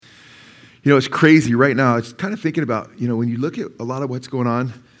It's crazy right now. It's kind of thinking about, when you look at a lot of what's going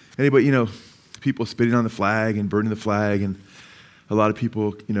on, anybody, people spitting on the flag and burning the flag, and a lot of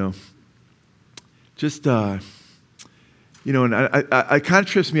people, just, and I kind of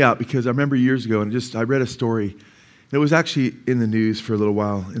trips me out because I remember years ago, and I read a story, and it was actually in the news for a little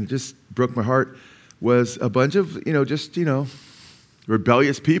while, and it just broke my heart, was a bunch of,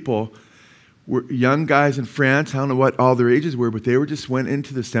 rebellious people, were young guys in France. I don't know what all their ages were, but they just went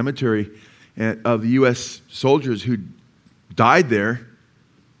into the cemetery of the U.S. soldiers who died there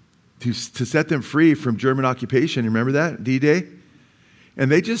to set them free from German occupation. You remember that, D-Day?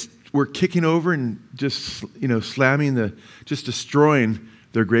 And they just were kicking over and just, slamming just destroying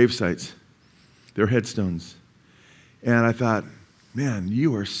their grave sites, their headstones. And I thought, man,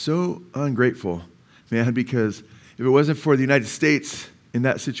 you are so ungrateful, man, because if it wasn't for the United States in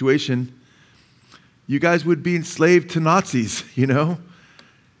that situation, you guys would be enslaved to Nazis, and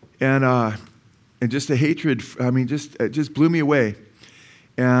just the hatred. It just blew me away.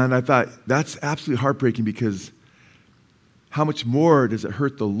 And I thought, that's absolutely heartbreaking, because how much more does it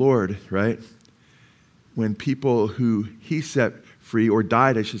hurt the Lord, right? When people who he set free, or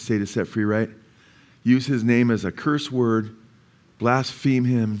died, I should say, to set free, right? Use his name as a curse word, blaspheme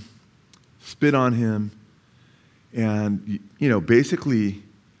him, spit on him, and, basically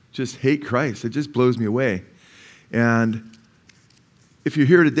just hate Christ. It just blows me away. And if you're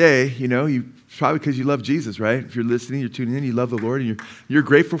here today, you probably because you love Jesus, right? If you're listening, you're tuning in, you love the Lord, and you're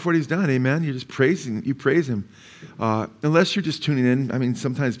grateful for what he's done, amen? You're just praise him. Unless you're just tuning in.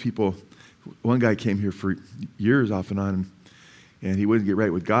 Sometimes one guy came here for years off and on, and he wouldn't get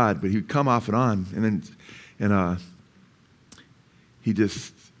right with God, but he would come off and on, and he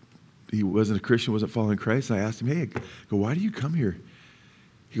wasn't a Christian, wasn't following Christ. And I asked him, hey, why do you come here?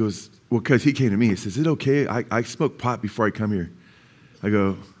 He goes, well, because he came to me. He says, is it okay? I smoke pot before I come here. I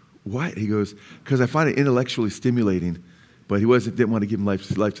go, what? He goes, because I find it intellectually stimulating, but he didn't want to give him life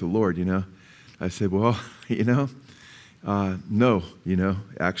to the Lord, I said, well, no,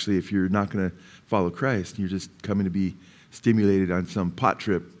 actually, if you're not going to follow Christ, you're just coming to be stimulated on some pot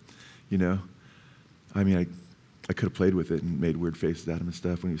trip, I could have played with it and made weird faces at him and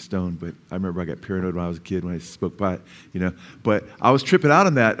stuff when he was stoned, but I remember I got paranoid when I was a kid when I smoked pot, But I was tripping out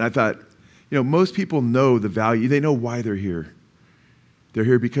on that, and I thought, most people know the value. They know why they're here. They're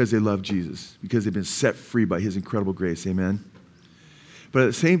here because they love Jesus, because they've been set free by his incredible grace, amen? But at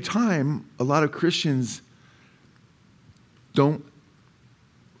the same time, a lot of Christians all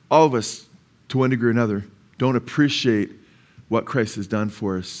of us, to one degree or another, don't appreciate what Christ has done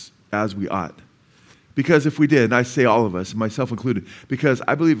for us as we ought. Because if we did, and I say all of us, myself included, because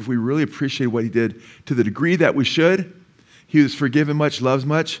I believe if we really appreciate what he did to the degree that we should, he was forgiven much, loves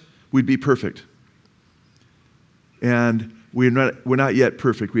much, we'd be perfect. And we're not yet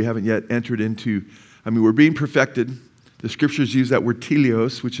perfect. We haven't yet entered into, we're being perfected. The scriptures use that word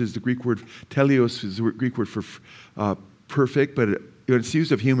teleos, which is the Greek word, teleos is the Greek word for perfect, but when it's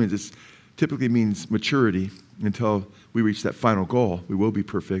used of humans, it typically means maturity until we reach that final goal. We will be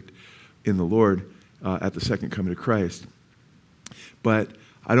perfect in the Lord at the second coming of Christ. But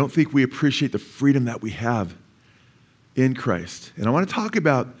I don't think we appreciate the freedom that we have in Christ. And I want to talk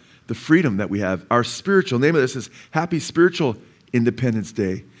about the freedom that we have. Our spiritual, name of this is Happy Spiritual Independence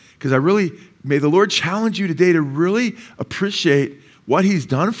Day. Because may the Lord challenge you today to really appreciate what he's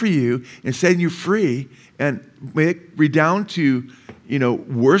done for you and setting you free, and may it redound to,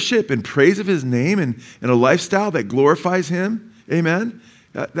 worship and praise of his name and a lifestyle that glorifies him. Amen?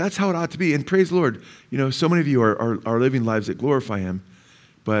 That's how it ought to be. And praise the Lord. So many of you are living lives that glorify him.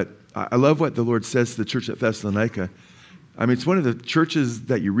 But I love what the Lord says to the church at Thessalonica. It's one of the churches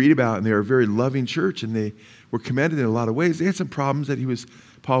that you read about, and they're a very loving church, and they were commended in a lot of ways. They had some problems that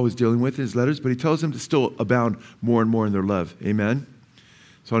Paul was dealing with in his letters, but he tells them to still abound more and more in their love. Amen?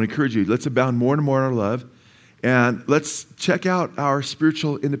 So I want to encourage you, let's abound more and more in our love, and let's check out our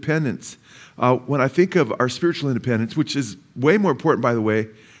spiritual independence. When I think of our spiritual independence, which is way more important, by the way,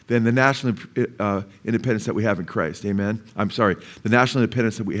 than the national independence that we have in Christ. Amen? The national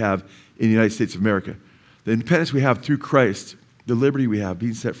independence that we have in the United States of America. The independence we have through Christ, the liberty we have,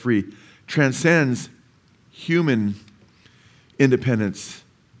 being set free, transcends human independence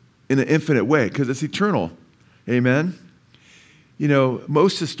in an infinite way, because it's eternal. Amen?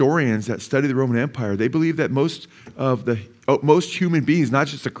 Most historians that study the Roman Empire, they believe that most human beings, not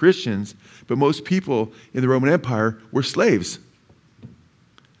just the Christians, but most people in the Roman Empire were slaves.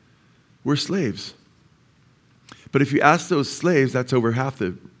 We're slaves. But if you ask those slaves, that's over half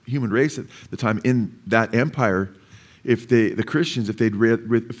the human race at the time in that empire, if they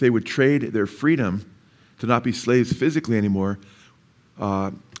would trade their freedom to not be slaves physically anymore,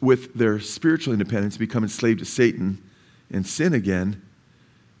 with their spiritual independence, become enslaved to Satan and sin again,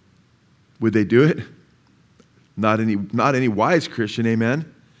 would they do it? Not any wise Christian,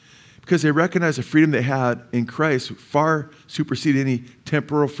 amen? Because they recognize the freedom they had in Christ far superseded any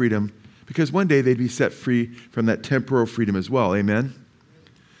temporal freedom, because one day they'd be set free from that temporal freedom as well, amen?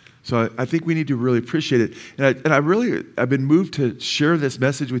 So I think we need to really appreciate it. And I've been moved to share this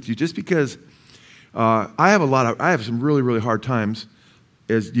message with you just because I have some really, really hard times,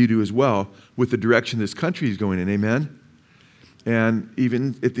 as you do as well, with the direction this country is going in, amen? And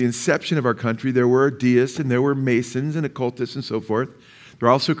even at the inception of our country, there were deists and there were Masons and occultists and so forth. There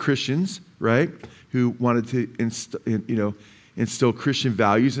are also Christians, right, who wanted to instill Christian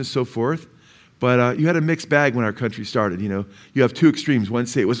values and so forth. But you had a mixed bag when our country started, You have two extremes. One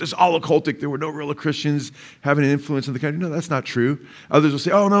say it was just all occultic. There were no real Christians having an influence in the country. No, that's not true. Others will say,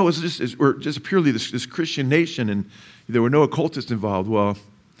 oh, no, we're just purely this Christian nation and there were no occultists involved. Well,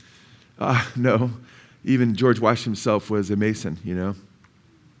 no. Even George Washington himself was a Mason,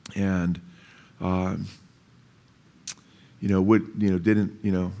 and,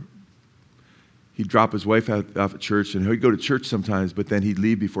 he'd drop his wife off at church, and he'd go to church sometimes, but then he'd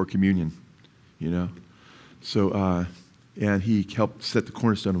leave before communion, So, and he helped set the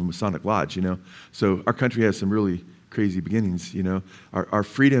cornerstone of a Masonic lodge, So our country has some really crazy beginnings, Our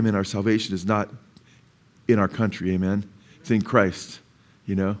freedom and our salvation is not in our country, amen? It's in Christ,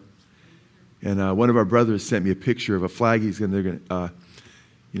 And one of our brothers sent me a picture of a flag. They're going to,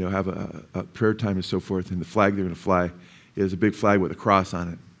 have a prayer time and so forth. And the flag they're going to fly is a big flag with a cross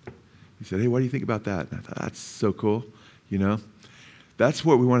on it. He said, hey, what do you think about that? And I thought, that's so cool, That's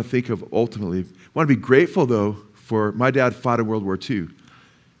what we want to think of ultimately. I want to be grateful, though, for my dad fought in World War II.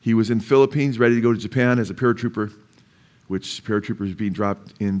 He was in the Philippines, ready to go to Japan as a paratrooper, which paratroopers being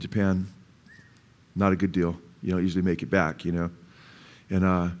dropped in Japan, not a good deal. You don't usually make it back, And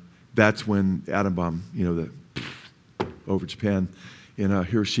that's when the atom bomb, over Japan in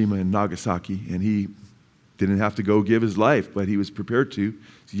Hiroshima and Nagasaki, and he didn't have to go give his life, but he was prepared to.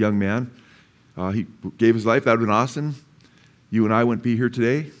 He's a young man. He gave his life. That would have been awesome. You and I wouldn't be here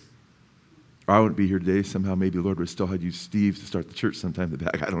today. Or I wouldn't be here today. Somehow maybe the Lord would still have used Steve to start the church sometime in the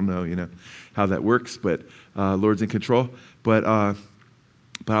back. I don't know, how that works, but Lord's in control. But I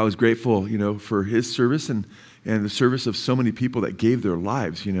was grateful, for his service and the service of so many people that gave their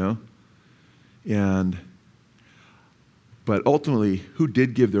lives, But ultimately, who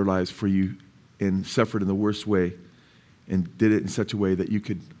did give their lives for you and suffered in the worst way and did it in such a way that you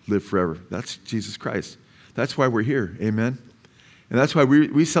could live forever? That's Jesus Christ. That's why we're here, amen? And that's why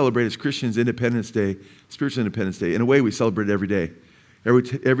we celebrate as Christians Independence Day, Spiritual Independence Day. In a way, we celebrate it every day.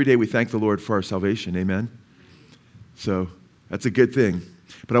 Every day we thank the Lord for our salvation, amen? So that's a good thing.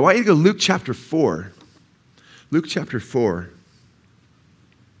 But I want you to go to Luke chapter 4. Luke chapter 4.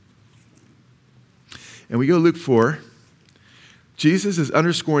 And we go to Luke 4. Jesus is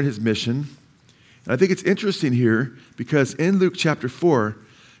underscoring his mission. And I think it's interesting here because in Luke chapter 4,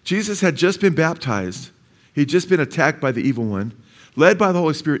 Jesus had just been baptized. He'd just been attacked by the evil one, led by the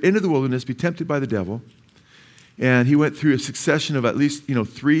Holy Spirit into the wilderness, be tempted by the devil. And he went through a succession of at least,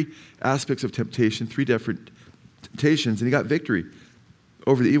 3 aspects of temptation, 3 different temptations, and he got victory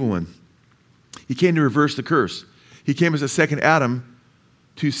over the evil one. He came to reverse the curse. He came as a second Adam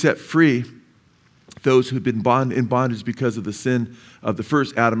to set free those who'd been in bondage because of the sin of the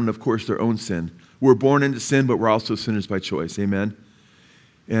first Adam and, of course, their own sin. We're born into sin, but we're also sinners by choice. Amen?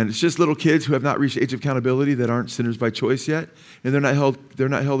 And it's just little kids who have not reached the age of accountability that aren't sinners by choice yet, and they're not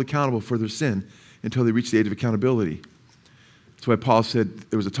held accountable for their sin until they reach the age of accountability. That's why Paul said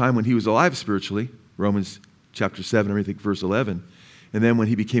there was a time when he was alive spiritually, Romans chapter 7, I think verse 11. And then when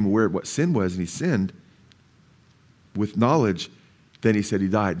he became aware of what sin was and he sinned with knowledge, then he said he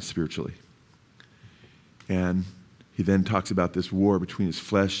died spiritually. And he then talks about this war between his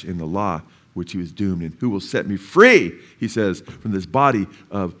flesh and the law, which he was doomed. And who will set me free, he says, from this body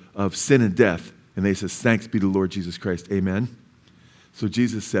of sin and death? And they says, thanks be to the Lord Jesus Christ. Amen. So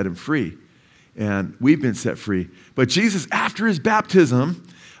Jesus set him free. And we've been set free. But Jesus, after his baptism,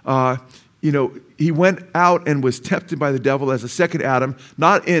 he went out and was tempted by the devil as a second Adam,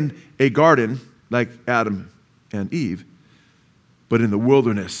 not in a garden like Adam and Eve, but in the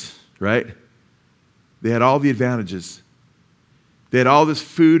wilderness, right? They had all the advantages. They had all this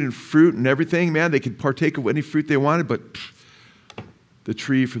food and fruit and everything, man. They could partake of any fruit they wanted, but the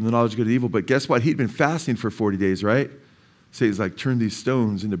tree from the knowledge of good and evil. But guess what? He'd been fasting for 40 days, right? So he's like, turn these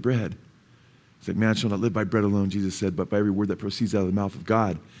stones into bread. It's like, man shall not live by bread alone, Jesus said, but by every word that proceeds out of the mouth of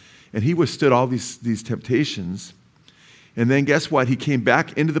God. And he withstood all these temptations. And then guess what? He came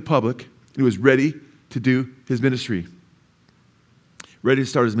back into the public. He was ready to do his ministry. ready to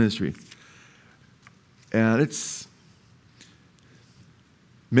start his ministry. And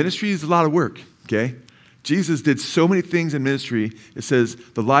ministry is a lot of work, okay? Jesus did so many things in ministry, it says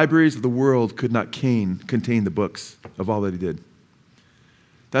the libraries of the world could not contain the books of all that he did.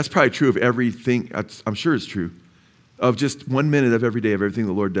 That's probably true of everything, I'm sure it's true, of just 1 minute of every day of everything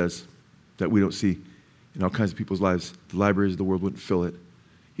the Lord does that we don't see in all kinds of people's lives. The libraries of the world wouldn't fill it.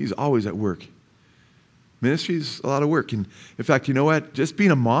 He's always at work. Ministry is a lot of work. And in fact, you know what? Just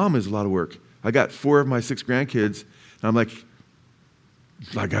being a mom is a lot of work. I got 4 of my 6 grandkids, and I'm like,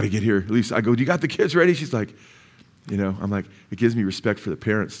 I got to get here. At least I go, do you got the kids ready? She's like, I'm like, it gives me respect for the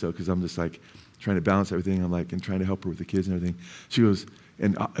parents, though, because I'm just like trying to balance everything. I'm like, and trying to help her with the kids and everything. She goes,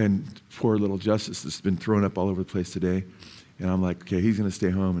 and poor little Justice has been thrown up all over the place today. And I'm like, okay, he's going to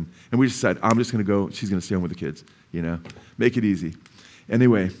stay home. And we decided, I'm just going to go. She's going to stay home with the kids, Make it easy.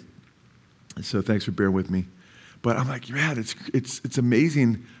 Anyway, so thanks for bearing with me. But I'm like, yeah, it's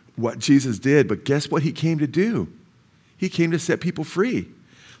amazing what Jesus did. But guess what he came to do? He came to set people free.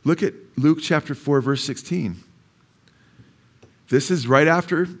 Look at Luke chapter 4, verse 16. This is right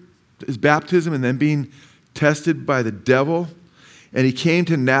after his baptism and then being tested by the devil. And he came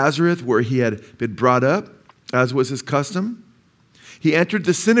to Nazareth where he had been brought up, as was his custom. He entered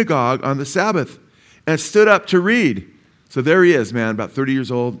the synagogue on the Sabbath and stood up to read. So there he is, man, about 30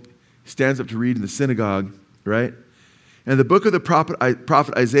 years old. He stands up to read in the synagogue, right? And the book of the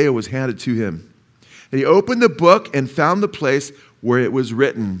prophet Isaiah was handed to him. And he opened the book and found the place where it was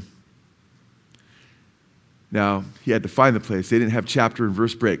written. Now, he had to find the place. They didn't have chapter and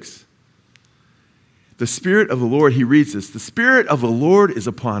verse breaks. The Spirit of the Lord, he reads this, the Spirit of the Lord is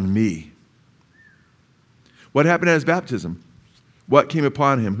upon me. What happened at his baptism? What came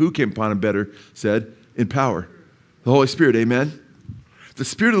upon him? Who came upon him, better said, in power? The Holy Spirit, amen? The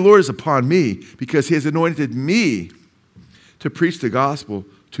Spirit of the Lord is upon me because he has anointed me to preach the gospel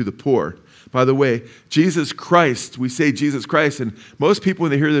to the poor. By the way, Jesus Christ, we say Jesus Christ, and most people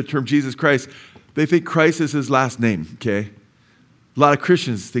when they hear the term Jesus Christ, they think Christ is his last name, okay? A lot of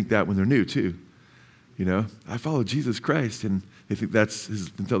Christians think that when they're new too. I follow Jesus Christ, and they think that's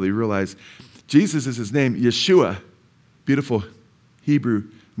until they realize Jesus is his name, Yeshua, beautiful Hebrew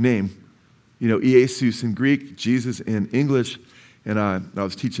name. Iesus in Greek, Jesus in English. And I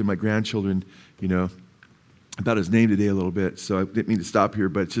was teaching my grandchildren, about his name today a little bit. So I didn't mean to stop here,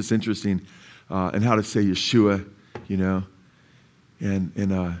 but it's just interesting and how to say Yeshua,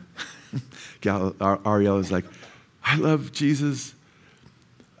 And Ariel is like, I love Jesus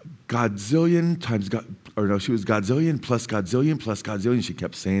Godzillion times God, or no, she was Godzillion plus Godzillion plus Godzillion. She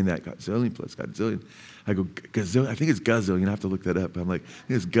kept saying that, Godzillion plus Godzillion. I go, Gazillion, I think it's Gazillion. I have to look that up. I'm like, I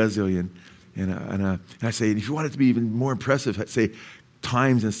think it's Gazillion. And I say, if you want it to be even more impressive, I'd say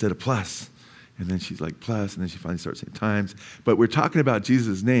times instead of plus. And then she's like, plus, and then she finally starts saying times. But we're talking about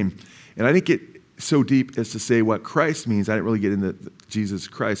Jesus' name. And I didn't get so deep as to say what Christ means. I didn't really get into Jesus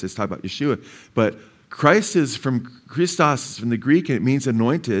Christ. Let's talk about Yeshua. But Christ is from Christos, from the Greek, and it means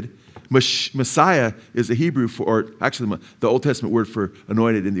anointed. Messiah is a Hebrew for, or actually the Old Testament word for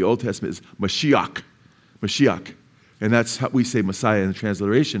anointed in the Old Testament is Mashiach. Mashiach. And that's how we say Messiah in the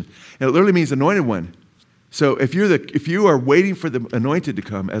transliteration. And it literally means anointed one. So if you are waiting for the anointed to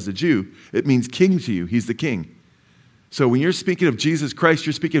come as a Jew, it means king to you. He's the king. So when you're speaking of Jesus Christ,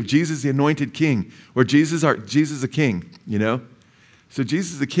 you're speaking of Jesus the anointed king, or Jesus the king, So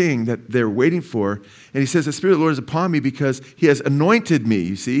Jesus is the king that they're waiting for. And he says, the Spirit of the Lord is upon me because he has anointed me.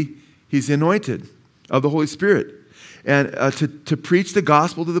 You see, he's anointed of the Holy Spirit. And to preach the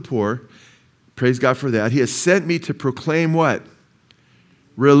gospel to the poor. Praise God for that. He has sent me to proclaim what?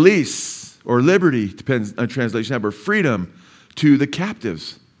 Release or liberty, depends on translation, or freedom to the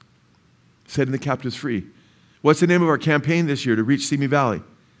captives. Setting the captives free. What's the name of our campaign this year to reach Simi Valley?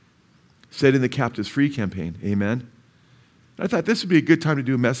 Setting the captives free campaign. Amen. I thought this would be a good time to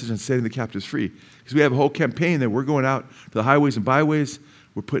do a message on setting the captives free. Because we have a whole campaign that we're going out to the highways and byways.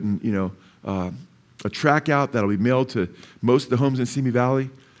 We're putting, a track out that'll be mailed to most of the homes in Simi Valley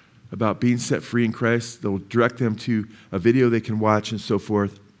about being set free in Christ. They'll direct them to a video they can watch and so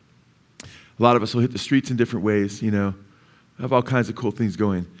forth. A lot of us will hit the streets in different ways, have all kinds of cool things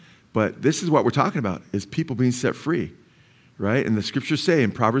going. But this is what we're talking about, is people being set free, right? And the scriptures say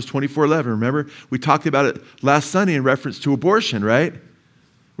in Proverbs 24:11, remember, we talked about it last Sunday in reference to abortion, right?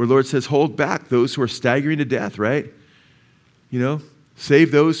 Where the Lord says, hold back those who are staggering to death, right?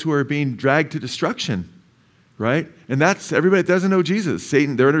 Save those who are being dragged to destruction, right? And that's everybody that doesn't know Jesus.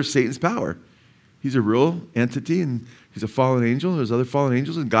 Satan, they're under Satan's power. He's a real entity, and he's a fallen angel. There's other fallen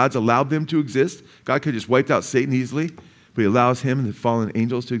angels, and God's allowed them to exist. God could have just wiped out Satan easily, but he allows him and the fallen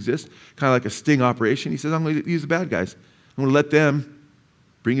angels to exist, kind of like a sting operation. He says, I'm going to use the bad guys. I'm going to let them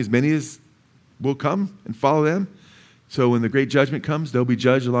bring as many as will come and follow them. So when the great judgment comes, they'll be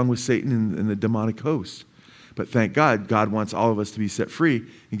judged along with Satan and the demonic host. But thank God, God wants all of us to be set free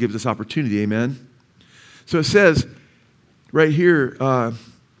and gives us opportunity. Amen? So it says right here,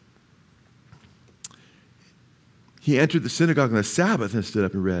 he entered the synagogue on the Sabbath and stood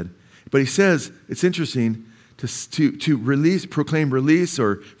up and read. But he says, it's interesting, to proclaim release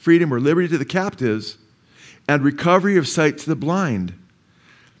or freedom or liberty to the captives and recovery of sight to the blind.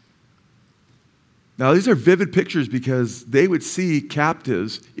 Now, these are vivid pictures because they would see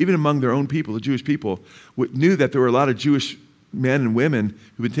captives, even among their own people, the Jewish people, knew that there were a lot of Jewish men and women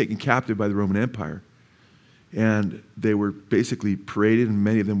who'd been taken captive by the Roman Empire. And they were basically paraded, and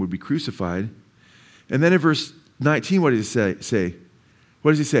many of them would be crucified. And then in verse 19, what does he say?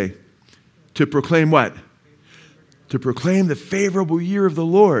 What does he say? To proclaim what? To proclaim the favorable year of the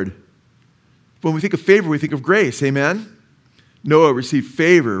Lord. When we think of favor, we think of grace. Amen? Noah received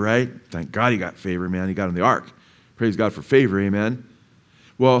favor, right? Thank God he got favor, man. He got on the ark. Praise God for favor, amen?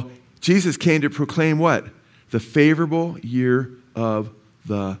 Well, Jesus came to proclaim what? The favorable year of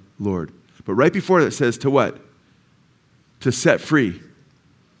the Lord. But right before that it says to what? To set free.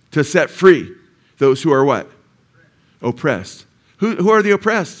 To set free those who are what? Oppressed. Who are the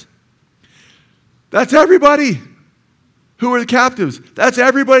oppressed? That's everybody. Who are the captives? That's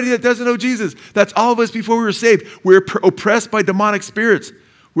everybody that doesn't know Jesus. That's all of us before we were saved. We're oppressed by demonic spirits.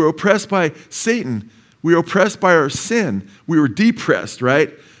 We're oppressed by Satan. We're oppressed by our sin. We were depressed,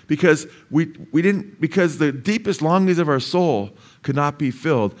 right? Because because the deepest longings of our soul could not be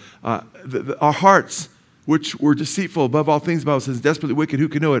filled. Our hearts, which were deceitful above all things, the Bible says, desperately wicked, who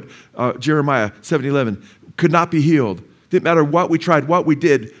can know it? Jeremiah 7:11, could not be healed. Didn't matter what we tried, what we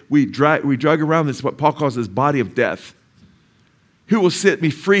did, we drug around this, what Paul calls this body of death. Who will set me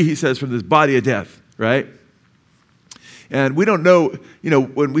free, he says, from this body of death, right? And we don't know,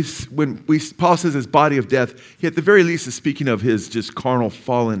 when Paul says his body of death, he at the very least is speaking of his just carnal,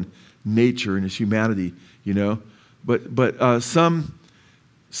 fallen nature and his humanity, But some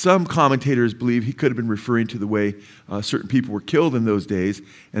commentators believe he could have been referring to the way certain people were killed in those days,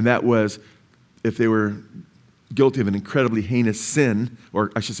 and that was if they were guilty of an incredibly heinous sin,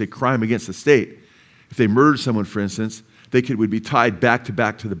 or I should say crime against the state. If they murdered someone, for instance, would be tied back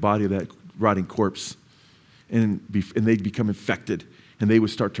to the body of that rotting corpse, and they'd become infected, and they would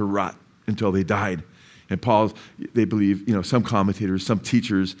start to rot until they died. And they believe, some commentators, some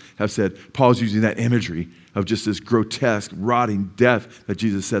teachers have said Paul's using that imagery of just this grotesque, rotting death that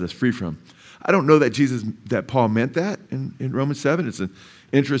Jesus set us free from. I don't know that Paul meant that in Romans 7. It's an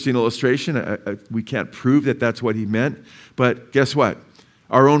interesting illustration. We can't prove that that's what he meant, but guess what?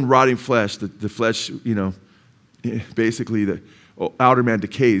 Our own rotting flesh, the flesh, basically the outer man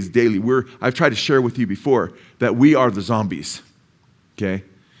decays daily. I've tried to share with you before that we are the zombies, okay?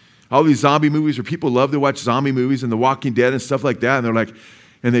 All these zombie movies where people love to watch zombie movies and The Walking Dead and stuff like that, and they're like,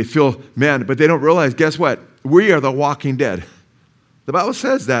 and they feel, man, but they don't realize, guess what? We are the walking dead. The Bible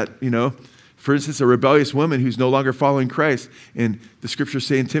says that, for instance, a rebellious woman who's no longer following Christ, and the scriptures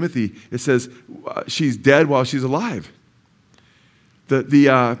say in Timothy, it says she's dead while she's alive.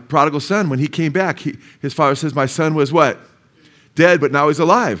 The prodigal son, when he came back, his father says, my son was what? Dead, but now he's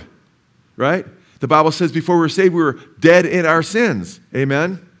alive, right? The Bible says before we were saved, we were dead in our sins.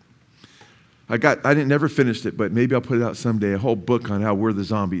 Amen? I never finished it, but maybe I'll put it out someday, a whole book on how we're the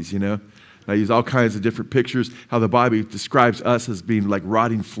zombies, I use all kinds of different pictures, how the Bible describes us as being like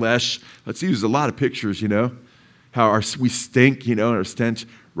rotting flesh. Let's use a lot of pictures, how we stink, and our stench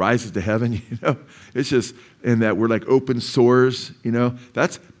rises to heaven, It's just, and that we're like open sores,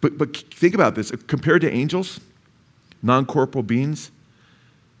 But think about this. Compared to angels, non-corporal beings,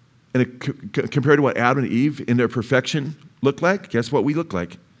 and compared to what Adam and Eve in their perfection looked like, guess what we look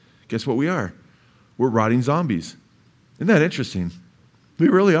like? Guess what we are? We're rotting zombies. Isn't that interesting? We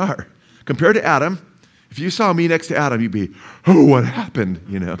really are. Compared to Adam, if you saw me next to Adam, you'd be, oh, what happened?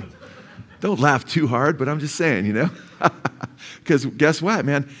 Don't laugh too hard, but I'm just saying, Because guess what,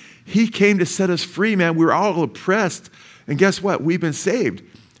 man? He came to set us free, man. We were all oppressed. And guess what? We've been saved.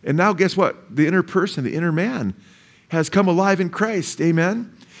 And now guess what? The inner person, the inner man, has come alive in Christ.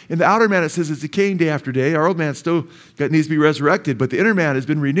 Amen? In the outer man, it says it's decaying day after day. Our old man still needs to be resurrected, but the inner man has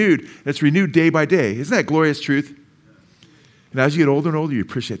been renewed. It's renewed day by day. Isn't that glorious truth? And as you get older and older, you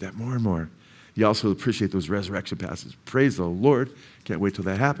appreciate that more and more. You also appreciate those resurrection passages. Praise the Lord. Can't wait till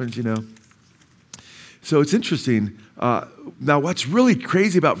that happens, So it's interesting. Now, what's really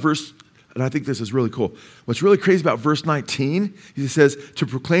crazy about and I think this is really cool. What's really crazy about verse 19, he says, to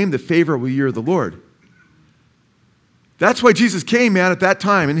proclaim the favorable year of the Lord. That's why Jesus came, man, at that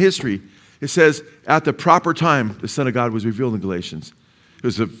time in history. It says, at the proper time, the Son of God was revealed in Galatians. It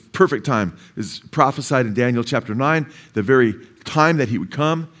was a perfect time. It was prophesied in Daniel chapter 9, the very time that he would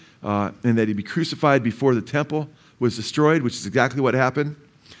come and that he'd be crucified before the temple was destroyed, which is exactly what happened.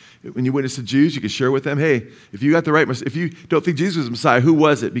 When you witness to Jews, you can share with them, hey, if you don't think Jesus was the Messiah, who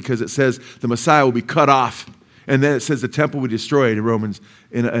was it? Because it says the Messiah will be cut off. And then it says the temple will be destroyed in Romans,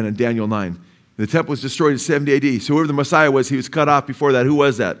 in Daniel 9. The temple was destroyed in 70 AD. So whoever the Messiah was, he was cut off before that. Who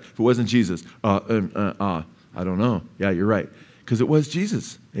was that? If it wasn't Jesus. I don't know. Yeah, you're right. Because it was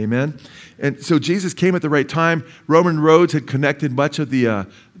Jesus. Amen? And so Jesus came at the right time. Roman roads had connected much of the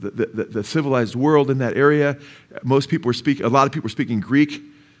civilized world in that area. A lot of people were speaking Greek,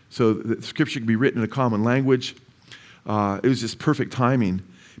 so the scripture could be written in a common language. It was just perfect timing.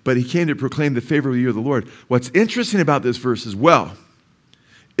 But he came to proclaim the favorable year of the Lord. What's interesting about this verse as well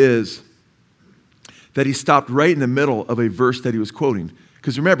is that he stopped right in the middle of a verse that he was quoting.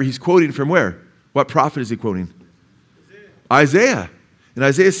 Because remember, he's quoting from where? What prophet is he quoting? Isaiah. In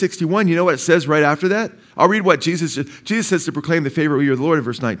Isaiah 61, you know what it says right after that? I'll read what Jesus says to proclaim the favorable year of the Lord in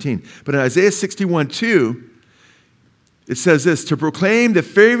verse 19. But in Isaiah 61:2, it says this, to proclaim the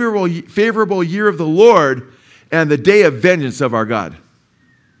favorable year of the Lord and the day of vengeance of our God.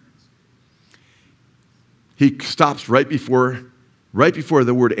 He stops right before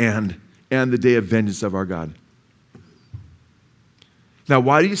the word and the day of vengeance of our God. Now,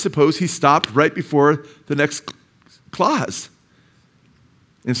 why do you suppose he stopped right before the next clause?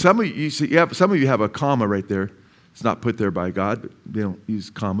 And some of you have a comma right there. It's not put there by God, but they don't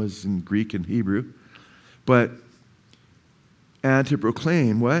use commas in Greek and Hebrew. But, and to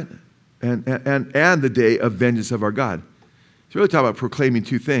proclaim what? And the day of vengeance of our God. It's really talking about proclaiming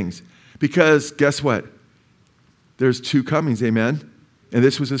two things. Because guess what? There's two comings, amen? And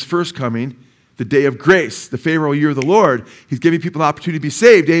this was his first coming, the day of grace, the favorable year of the Lord. He's giving people an opportunity to be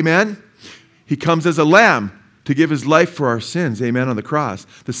saved, amen? He comes as a lamb to give his life for our sins, amen, on the cross.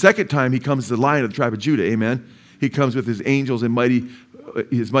 The second time, he comes as the Lion of the tribe of Judah, amen? He comes with his angels and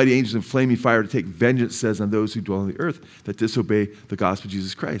his mighty angels in flaming fire to take vengeance, says, on those who dwell on the earth that disobey the gospel of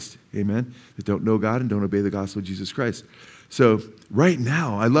Jesus Christ, amen? That don't know God and don't obey the gospel of Jesus Christ. So right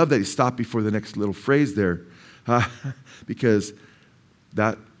now, I love that he stopped before the next little phrase there, because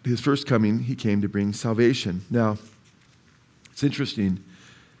that his first coming, he came to bring salvation. Now, it's interesting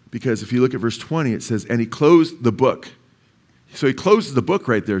because if you look at verse 20, it says, and he closed the book. So he closes the book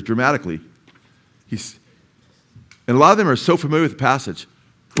right there dramatically. And a lot of them are so familiar with the passage.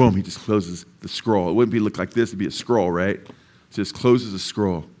 Boom, he just closes the scroll. It wouldn't look like this. It'd be a scroll, right? It just closes the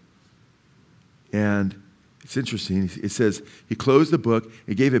scroll. And it's interesting. It says, he closed the book,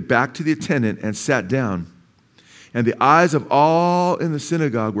 he gave it back to the attendant and sat down. And the eyes of all in the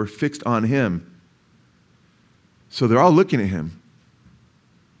synagogue were fixed on him. So they're all looking at him.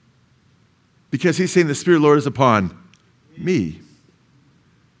 Because he's saying, the Spirit of the Lord is upon me.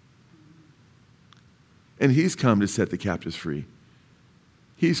 And he's come to set the captives free.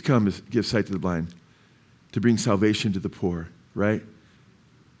 He's come to give sight to the blind, to bring salvation to the poor, right?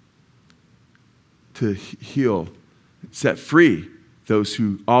 To heal, set free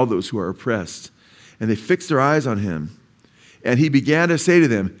all those who are oppressed. And they fixed their eyes on him. And he began to say to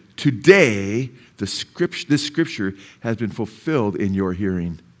them, today, this scripture has been fulfilled in your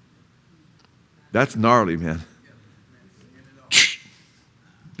hearing. That's gnarly, man.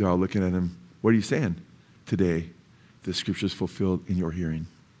 They're all looking at him. What are you saying? Today, the scripture is fulfilled in your hearing.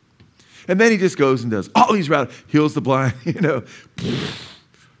 And then he just goes and does all these heals the blind,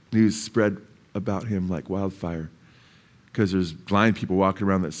 News spread about him like wildfire. Because there's blind people walking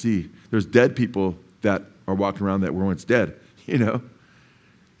around that see. There's dead people that are walking around that were once dead,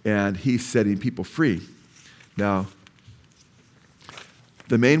 And he's setting people free. Now,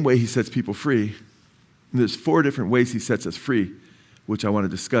 the main way he sets people free, and there's 4 different ways he sets us free, which I want to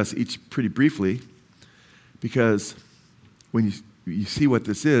discuss each pretty briefly, because when you see what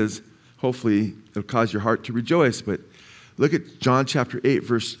this is, hopefully it'll cause your heart to rejoice. But look at John chapter 8,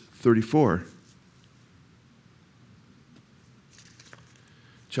 verse 34.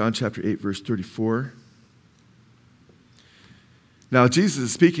 John chapter 8, verse 34. Now, Jesus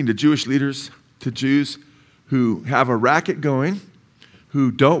is speaking to Jewish leaders, to Jews who have a racket going,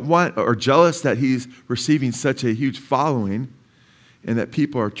 who don't want or are jealous that he's receiving such a huge following and that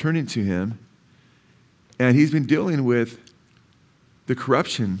people are turning to him. And he's been dealing with the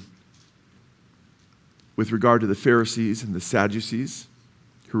corruption with regard to the Pharisees and the Sadducees,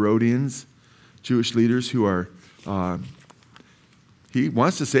 Herodians, Jewish leaders who are, he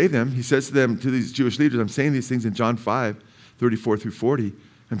wants to save them. He says to these Jewish leaders, I'm saying these things in John 5, 34 through 40.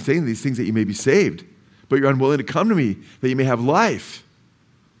 I'm saying these things that you may be saved, but you're unwilling to come to me that you may have life.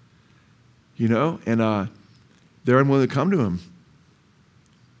 And they're unwilling to come to him.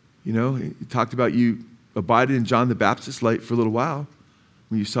 You know, he talked about you abided in John the Baptist's light for a little while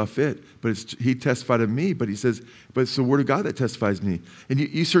when you saw fit. But he testified of me. But he says, but it's the word of God that testifies of me. And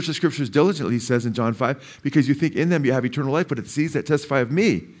you search the scriptures diligently, he says in John 5, because you think in them you have eternal life, but it's these that testify of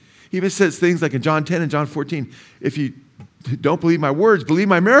me. He even says things like in John 10 and John 14, if you don't believe my words, believe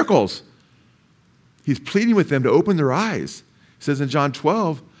my miracles. He's pleading with them to open their eyes. He says in John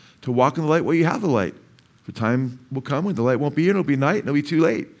 12, to walk in the light while you have the light. For time will come when the light won't be here, it'll be night, and it'll be too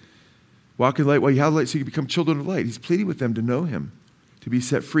late. Walk in the light while you have the light so you can become children of light. He's pleading with them to know him, to be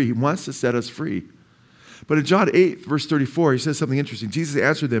set free. He wants to set us free. But in John 8, verse 34, he says something interesting. Jesus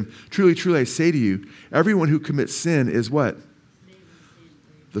answered them, truly, truly, I say to you, everyone who commits sin is what?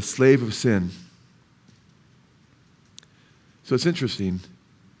 The slave of sin. So it's interesting.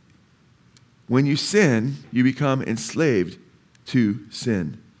 When you sin, you become enslaved to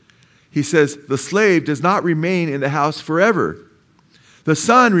sin. He says, the slave does not remain in the house forever. The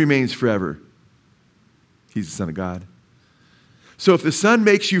Son remains forever. He's the Son of God. So if the Son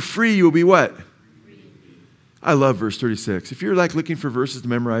makes you free, you will be what? I love verse 36. If you're like looking for verses to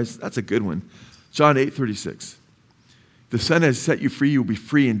memorize, that's a good one. John 8:36. The Son has set you free, you will be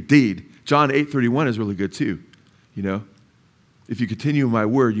free indeed. John 8:31 is really good too. You know, if you continue in my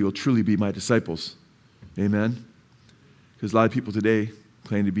word, you will truly be my disciples. Amen? Because a lot of people today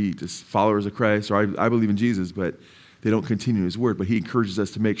claim to be just followers of Christ, or I believe in Jesus, but they don't continue his word. But he encourages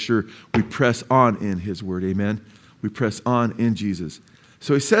us to make sure we press on in his word. Amen? We press on in Jesus.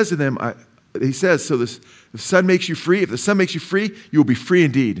 So he says to them, so the Son makes you free. If the Son makes you free, you will be free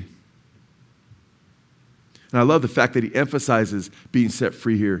indeed. And I love the fact that he emphasizes being set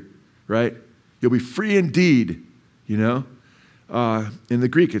free here, right? You'll be free indeed, you know. In the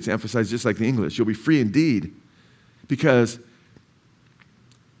Greek, it's emphasized just like the English. You'll be free indeed. Because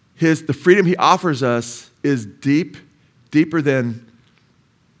the freedom he offers us is deeper than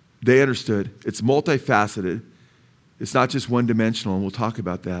they understood. It's multifaceted. It's not just one-dimensional, and we'll talk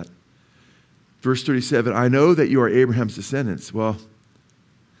about that. Verse 37, I know that you are Abraham's descendants. Well,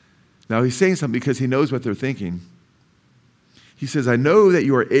 now he's saying something because he knows what they're thinking. He says, I know that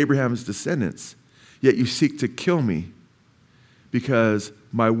you are Abraham's descendants, yet you seek to kill me because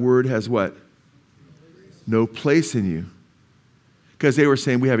my word has what? No place in you. Because they were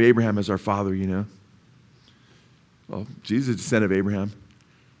saying, we have Abraham as our father, you know. Well, Jesus is a descendant of Abraham.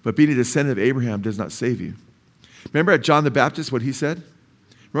 But being a descendant of Abraham does not save you. Remember at John the Baptist what he said?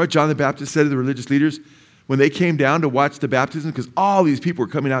 Remember what John the Baptist said to the religious leaders when they came down to watch the baptism? Because all these people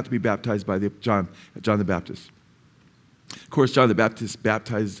were coming out to be baptized by John the Baptist. Of course, John the Baptist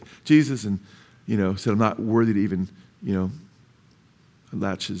baptized Jesus and, you know, said, I'm not worthy to even, you know,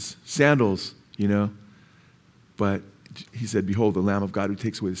 latch his sandals, you know. But he said, behold, the Lamb of God who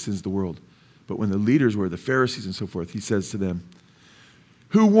takes away the sins of the world. But when the leaders were, the Pharisees and so forth, he says to them,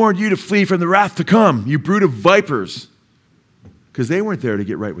 who warned you to flee from the wrath to come, you brood of vipers? Because they weren't there to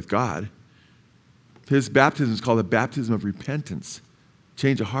get right with God. His baptism is called a baptism of repentance.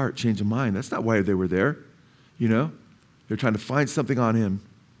 Change of heart, change of mind. That's not why they were there, you know. They're trying to find something on him.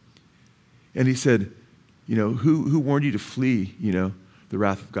 And he said, you know, who warned you to flee, you know, the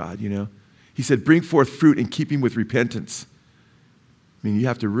wrath of God, you know? He said, bring forth fruit in keeping with repentance. I mean, you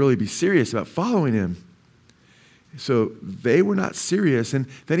have to really be serious about following him. So they were not serious. And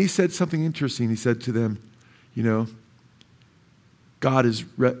then he said something interesting. He said to them, you know,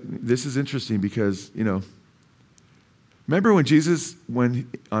 this is interesting because, you know, remember when Jesus,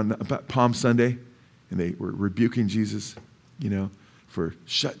 on Palm Sunday, and they were rebuking Jesus, you know, for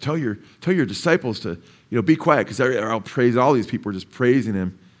tell your disciples to, you know, be quiet because they're all praising, all these people are just praising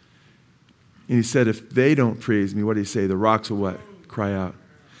him. And he said, if they don't praise me, what did he say? The rocks will what? Cry out.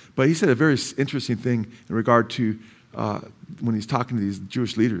 But he said a very interesting thing in regard to when he's talking to these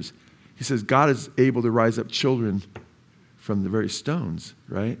Jewish leaders. He says, God is able to rise up children from the very stones,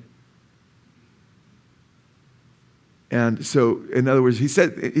 right? And so, in other words, he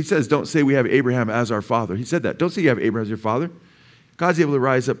says, don't say we have Abraham as our father. He said that. Don't say you have Abraham as your father. God's able to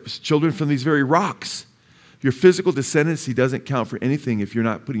rise up children from these very rocks. Your physical descendancy doesn't count for anything if you're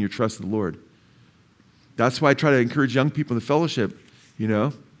not putting your trust in the Lord. That's why I try to encourage young people in the fellowship, you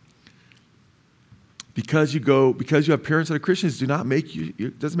know. Because you have parents that are Christians, doesn't make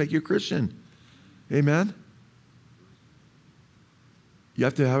you a Christian. Amen? You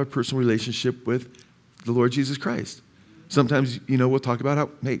have to have a personal relationship with the Lord Jesus Christ. Sometimes, you know, we'll talk about how,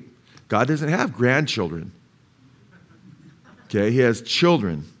 hey, God doesn't have grandchildren. Okay, he has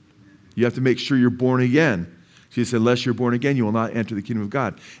children. You have to make sure you're born again. Jesus said, unless you're born again, you will not enter the kingdom of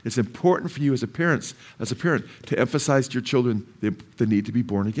God. It's important for you as a parent, to emphasize to your children the need to be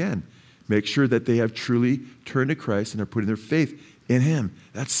born again. Make sure that they have truly turned to Christ and are putting their faith In him.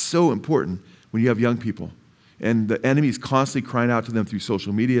 That's so important when you have young people. And the enemy is constantly crying out to them through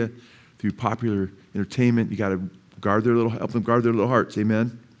social media, through popular entertainment. You got to help them guard their little hearts.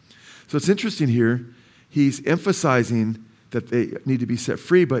 Amen? So it's interesting here. He's emphasizing that they need to be set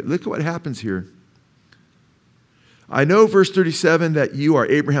free, but look at what happens here. I know, verse 37, that you are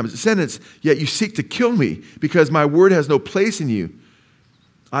Abraham's descendants, yet you seek to kill me, because my word has no place in you.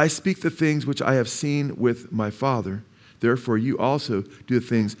 I speak the things which I have seen with my father. Therefore, you also do the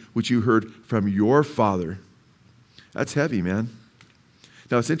things which you heard from your father. That's heavy, man.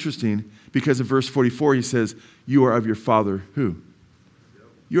 Now, it's interesting, because in verse 44, he says, you are of your father, who?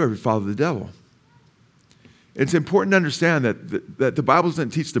 You are of your father, the devil. It's important to understand that the Bible doesn't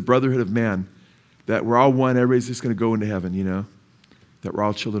teach the brotherhood of man, that we're all one, everybody's just going to go into heaven, that we're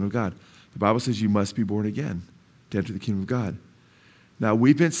all children of God. The Bible says you must be born again to enter the kingdom of God. Now,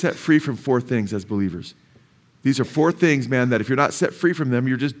 we've been set free from 4 things as believers. These are 4 things, man, that if you're not set free from them,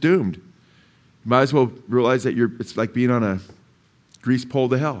 you're just doomed. You might as well realize that it's like being on a grease pole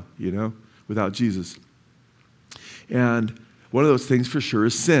to hell, without Jesus. And one of those things for sure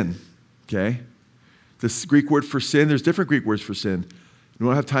is sin, okay? This Greek word for sin, there's different Greek words for sin. We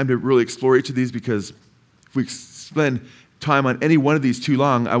don't have time to really explore each of these because if we spend time on any one of these too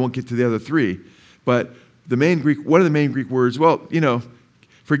long, I won't get to the other 3. But one of the main Greek words,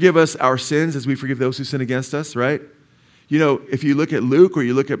 forgive us our sins as we forgive those who sin against us, right? If you look at Luke or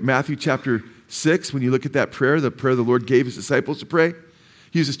you look at Matthew chapter 6, when you look at that prayer, the prayer the Lord gave his disciples to pray,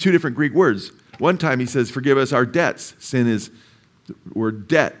 he uses 2 different Greek words. One time he says, forgive us our debts. Sin is the word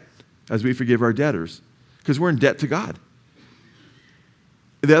debt, as we forgive our debtors, because we're in debt to God.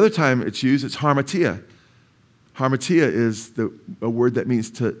 The other time it's used, it's harmatia. Harmatia is a word that means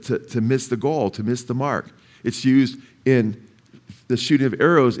to miss the goal, to miss the mark. It's used in the shooting of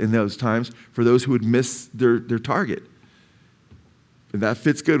arrows in those times for those who would miss their target. And that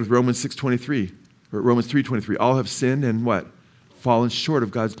fits good with Romans 6:23, or Romans 3:23. All have sinned and what? Fallen short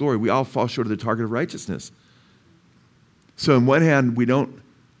of God's glory. We all fall short of the target of righteousness. So on one hand,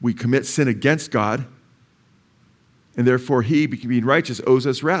 we commit sin against God, and therefore he, being righteous, owes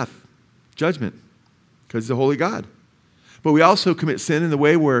us wrath, judgment, because he's a holy God. But we also commit sin in the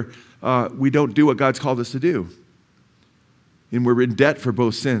way where we don't do what God's called us to do. And we're in debt for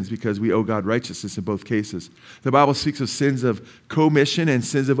both sins because we owe God righteousness in both cases. The Bible speaks of sins of commission and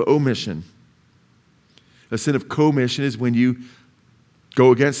sins of omission. A sin of commission is when you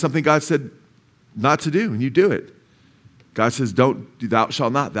go against something God said not to do, and you do it. God says, thou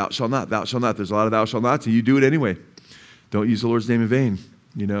shalt not, thou shalt not, thou shalt not. There's a lot of thou shalt nots, and you do it anyway. Don't use the Lord's name in vain,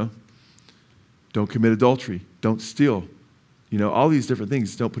 Don't commit adultery. Don't steal. All these different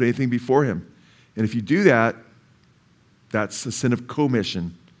things. Don't put anything before him. And if you do that, that's a sin of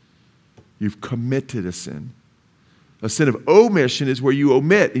commission. You've committed a sin. A sin of omission is where you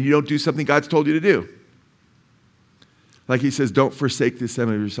omit and you don't do something God's told you to do. Like he says, don't forsake the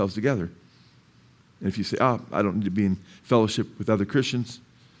assembly of yourselves together. And if you say, I don't need to be in fellowship with other Christians,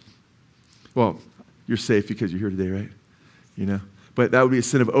 well, you're safe because you're here today, right? But that would be a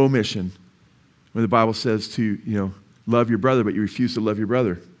sin of omission when the Bible says to, love your brother, but you refuse to love your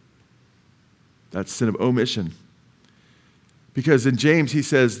brother. That's sin of omission. Because in James, he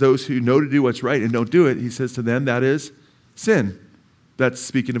says, those who know to do what's right and don't do it, he says to them, that is sin. That's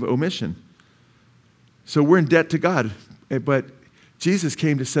speaking of omission. So we're in debt to God, but Jesus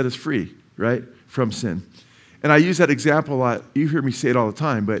came to set us free, right, from sin. And I use that example a lot. You hear me say it all the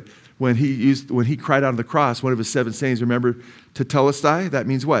time, but when he cried out on the cross, one of his 7 sayings, remember, tetelestai, that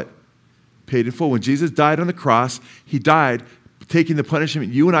means what? Paid in full. When Jesus died on the cross, he died taking the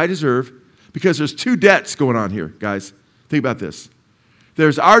punishment you and I deserve, because there's 2 debts going on here, guys. Think about this.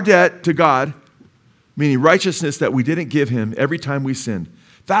 There's our debt to God, meaning righteousness that we didn't give him every time we sinned.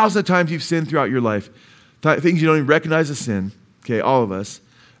 Thousands of times you've sinned throughout your life. Things you don't even recognize as sin, okay, all of us,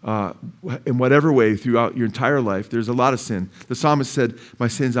 in whatever way throughout your entire life, there's a lot of sin. The psalmist said, my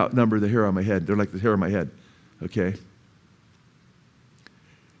sins outnumber the hair on my head. They're like the hair on my head, okay?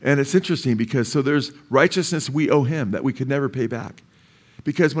 And it's interesting because there's righteousness we owe him that we could never pay back.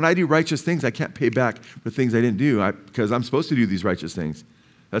 Because when I do righteous things, I can't pay back for things I didn't do because I'm supposed to do these righteous things.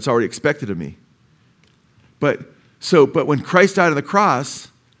 That's already expected of me. But when Christ died on the cross,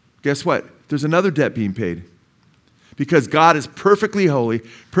 guess what? There's another debt being paid. Because God is perfectly holy,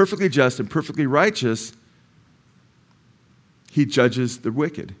 perfectly just, and perfectly righteous, he judges the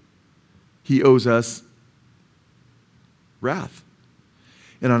wicked. He owes us wrath.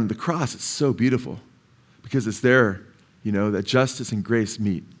 And on the cross, it's so beautiful because it's there, that justice and grace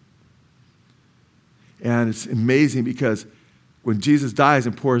meet. And it's amazing because when Jesus dies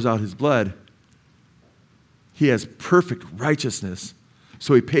and pours out his blood, He has perfect righteousness.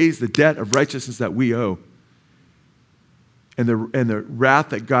 So he pays the debt of righteousness that we owe. And the wrath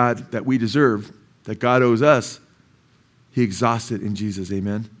that we deserve, that God owes us, he exhausted in Jesus.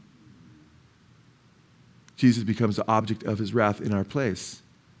 Amen? Jesus becomes the object of his wrath in our place.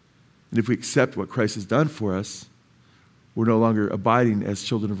 And if we accept what Christ has done for us, we're no longer abiding as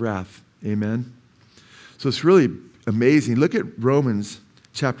children of wrath. Amen? So it's really amazing. Look at Romans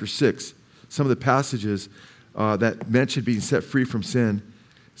chapter 6. Some of the passages that mention being set free from sin.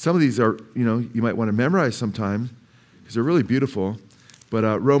 Some of these are, you might want to memorize sometime because they're really beautiful. But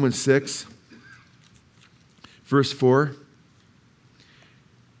Romans 6, verse 4.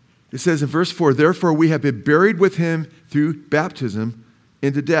 It says in verse 4, therefore we have been buried with him through baptism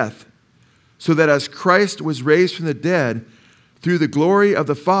into death, so that as Christ was raised from the dead through the glory of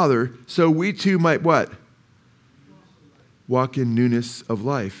the Father, so we too might what? Walk in newness of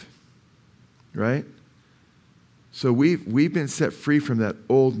life. Right? So we've been set free from that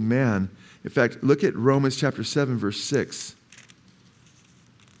old man. In fact, look at Romans chapter 7, verse 6.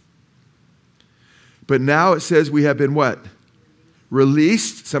 But now it says we have been what?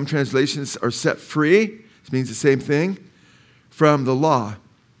 Released. Some translations are set free. This means the same thing. From the law,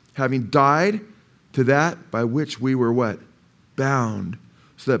 having died to that by which we were what? Bound.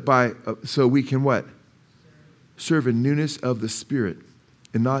 So we can what? Serve in newness of the Spirit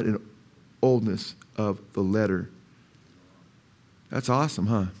and not in oldness of the letter. That's awesome,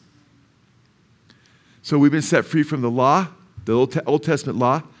 huh? So we've been set free from the law, the Old Testament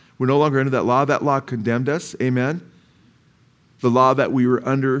law. We're no longer under that law. That law condemned us. Amen. The law that we were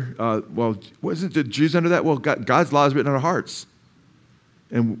under, wasn't the Jews under that? Well, God's law is written on our hearts.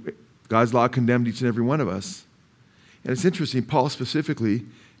 And God's law condemned each and every one of us. And it's interesting, Paul specifically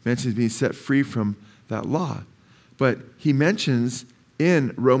mentions being set free from that law. But he mentions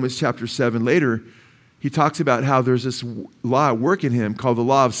in Romans chapter 7 later, he talks about how there's this law at work in him called the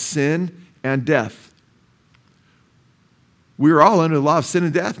law of sin and death. We were all under the law of sin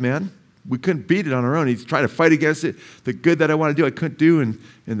and death, man. We couldn't beat it on our own. He's trying to fight against it. The good that I want to do, I couldn't do, and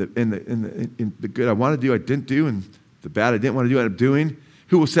the good I want to do, I didn't do, and the bad I didn't want to do, I ended up doing.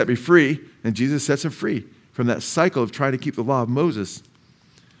 Who will set me free? And Jesus sets him free from that cycle of trying to keep the law of Moses.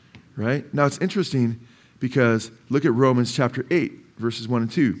 Right? Now it's interesting because look at Romans chapter 8, verses 1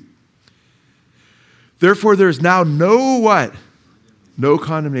 and 2. Therefore there is now no what? No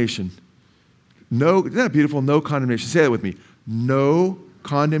condemnation. No, isn't that beautiful? No condemnation. Say that with me. No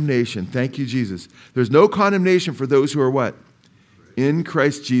condemnation. Thank you, Jesus. There's no condemnation for those who are what? In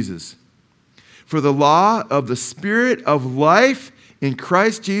Christ Jesus. For the law of the Spirit of life in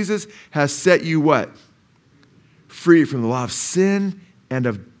Christ Jesus has set you what? Free from the law of sin and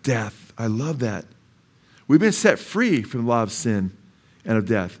of death. I love that. We've been set free from the law of sin and of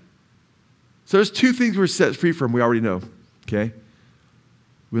death. So there's two things we're set free from, we already know. Okay?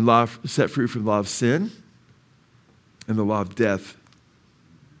 We've been set free from the law of sin and the law of death.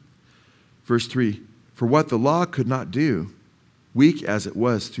 Verse 3, for what the law could not do, weak as it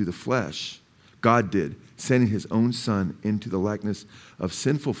was through the flesh, God did, sending his own Son into the likeness of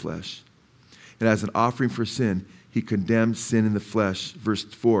sinful flesh. And as an offering for sin, he condemned sin in the flesh. Verse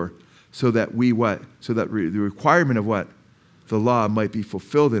 4, so that we what? So that the requirement of what? The law might be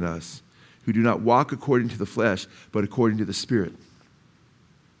fulfilled in us, who do not walk according to the flesh, but according to the Spirit.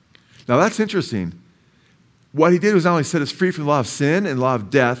 Now that's interesting. What he did was not only set us free from the law of sin and the law of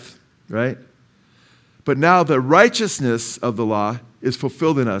death, right? But now the righteousness of the law is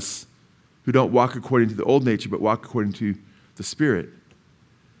fulfilled in us who don't walk according to the old nature, but walk according to the Spirit.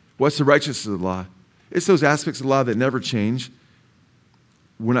 What's the righteousness of the law? It's those aspects of the law that never change.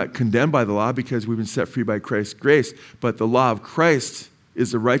 We're not condemned by the law because we've been set free by Christ's grace, but the law of Christ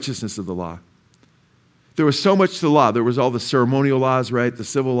is the righteousness of the law. There was so much to the law. There was all the ceremonial laws, right? The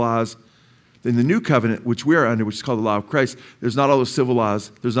civil laws. In the new covenant, which we are under, which is called the law of Christ, there's not all those civil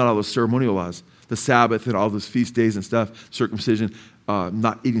laws. There's not all those ceremonial laws. The Sabbath and all those feast days and stuff, circumcision,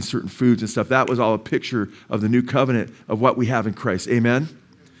 not eating certain foods and stuff. That was all a picture of the new covenant of what we have in Christ. Amen?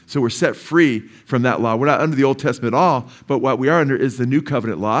 So we're set free from that law. We're not under the Old Testament at all, but what we are under is the new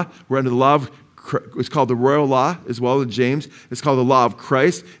covenant law. We're under the law of it's called the royal law as well in James. It's called the law of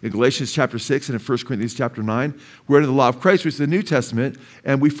Christ in Galatians chapter 6 and in 1 Corinthians chapter 9. We're under the law of Christ, which is the New Testament,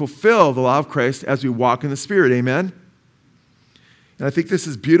 and we fulfill the law of Christ as we walk in the Spirit. Amen? And I think this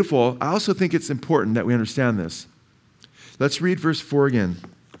is beautiful. I also think it's important that we understand this. Let's read verse 4 again.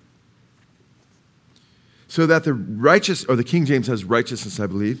 So that the righteous, or the King James has righteousness, I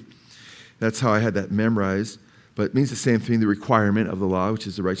believe. That's how I had that memorized. But it means the same thing, the requirement of the law, which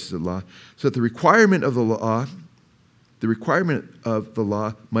is the righteousness of the law. So that the requirement of the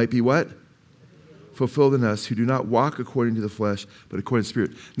law might be what? fulfilled in us who do not walk according to the flesh, but according to the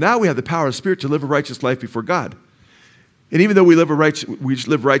Spirit. Now we have the power of the Spirit to live a righteous life before God. And even though we live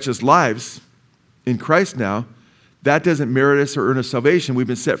righteous lives in Christ now, that doesn't merit us or earn us salvation. We've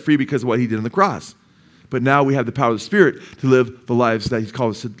been set free because of what he did on the cross. But now we have the power of the Spirit to live the lives that he's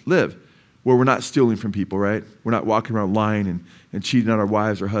called us to live, where we're not stealing from people, right? We're not walking around lying and cheating on our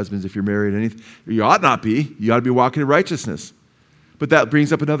wives or husbands if you're married. Anything. You ought not be. You ought to be walking in righteousness. But that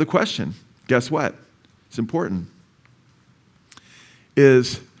brings up another question. Guess what? It's important.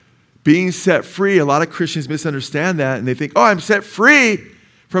 Is being set free. A lot of Christians misunderstand that, and they think, oh, I'm set free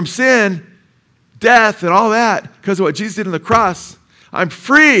from sin, death, and all that because of what Jesus did on the cross. I'm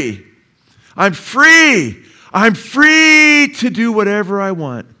free. I'm free. I'm free to do whatever I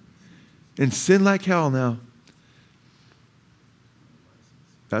want and sin like hell now.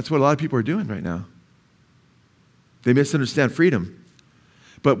 That's what a lot of people are doing right now. They misunderstand freedom.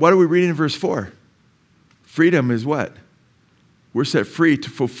 But what are we reading in verse 4? Freedom is what? We're set free to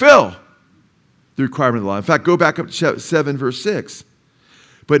fulfill the requirement of the law. In fact, go back up to 7, verse 6.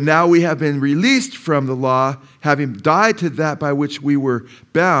 But now we have been released from the law, having died to that by which we were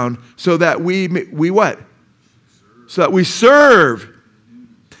bound, so that we what? So that we serve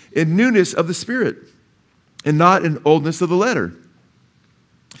in newness of the Spirit and not in oldness of the letter.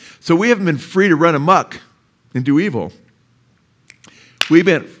 So we haven't been free to run amok and do evil. We've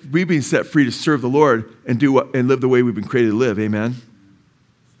been set free to serve the Lord and live the way we've been created to live. Amen?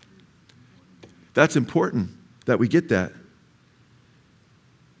 That's important that we get that.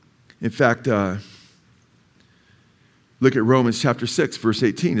 In fact, look at Romans chapter 6, verse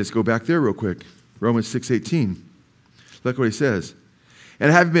 18. Let's go back there real quick. Romans 6:18. Look what he says.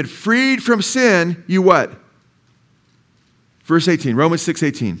 And having been freed from sin, you what? Verse 18, Romans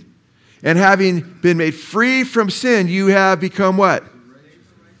 6:18. And having been made free from sin, you have become what?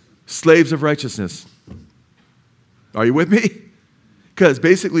 Slaves of righteousness. Are you with me? Because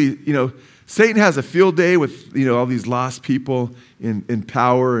basically, Satan has a field day with, all these lost people in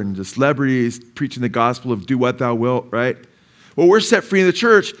power and the celebrities preaching the gospel of do what thou wilt, right? Well, we're set free in the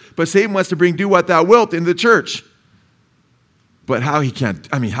church, but Satan wants to bring do what thou wilt into the church. But how's he going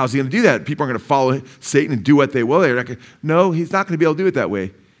to do that? People are going to follow Satan and do what they will. No, he's not going to be able to do it that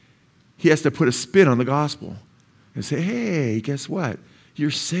way. He has to put a spin on the gospel and say, hey, guess what? You're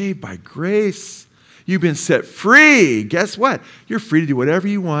saved by grace. You've been set free. Guess what? You're free to do whatever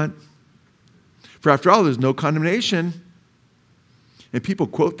you want. For after all, there's no condemnation. And people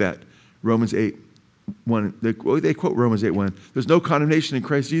quote that, Romans 8:1. They quote Romans 8:1. There's no condemnation in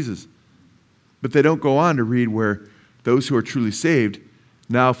Christ Jesus. But they don't go on to read where those who are truly saved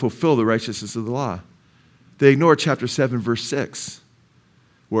now fulfill the righteousness of the law. They ignore chapter 7, verse 6,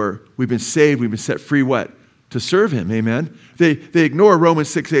 where we've been saved, we've been set free, what? To serve him, amen? They ignore Romans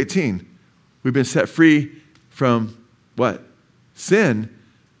 6:18. We've been set free from what? Sin,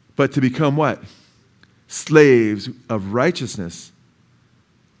 but to become what? Slaves of righteousness.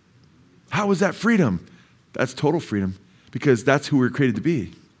 How is that freedom? That's total freedom, because that's who we're created to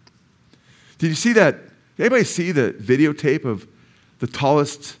be. Did you see that? Anybody see the videotape of the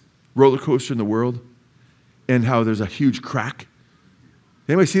tallest roller coaster in the world and how there's a huge crack?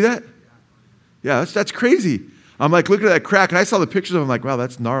 Anybody see that? Yeah, that's crazy. I'm like looking at that crack, and I saw the pictures of it. I'm like, wow,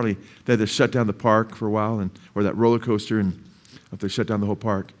 that's gnarly. They had to shut down the park for a while, or that roller coaster, and they shut down the whole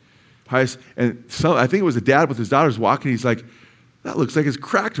park. And I think it was a dad with his daughters walking. He's like, that looks like it's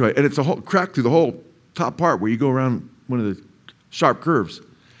cracked right. And it's a whole crack through the whole top part where you go around one of the sharp curves.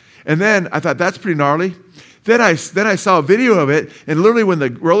 And then I thought, that's pretty gnarly. Then I saw a video of it, and literally when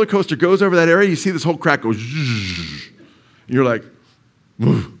the roller coaster goes over that area, you see this whole crack go zzzz. And you're like,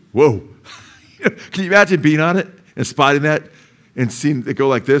 whoa. Can you imagine being on it and spotting that and seeing it go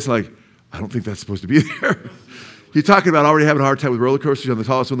like this? Like, I don't think that's supposed to be there. You're talking about already having a hard time with roller coasters on the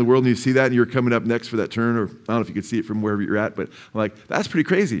tallest one in the world, and you see that, and you're coming up next for that turn, or I don't know if you could see it from wherever you're at, but I'm like, that's pretty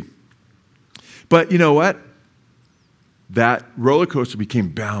crazy. But you know what? That roller coaster became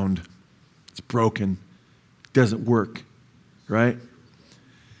bound. It's broken. Doesn't work, right?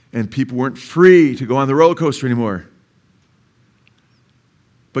 And people weren't free to go on the roller coaster anymore.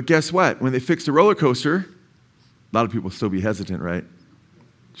 But guess what? When they fixed the roller coaster, a lot of people will still be hesitant, right?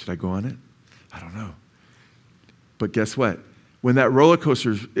 Should I go on it? I don't know. But guess what? When that roller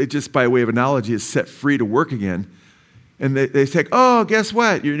coaster, it just by way of analogy, is set free to work again, and they say, oh, guess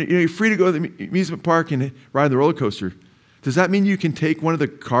what? You're free to go to the amusement park and ride on the roller coaster. Does that mean you can take one of the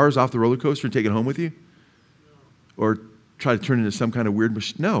cars off the roller coaster and take it home with you? No. Or try to turn it into some kind of weird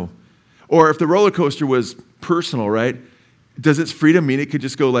machine? No. Or if the roller coaster was personal, right? Does its freedom mean it could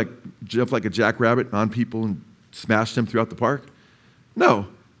just go jump like a jackrabbit on people and smash them throughout the park? No.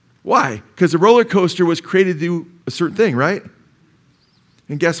 Why? Because the roller coaster was created to do a certain thing, right?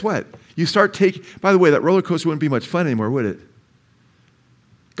 And guess what? You start taking, by the way, that roller coaster wouldn't be much fun anymore, would it?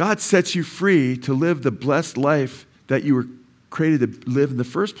 God sets you free to live the blessed life that you were created to live in the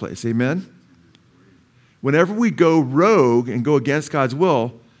first place. Amen? Whenever we go rogue and go against God's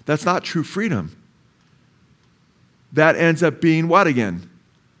will, that's not true freedom. That ends up being what again?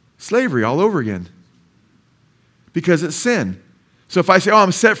 Slavery all over again. Because it's sin. So if I say,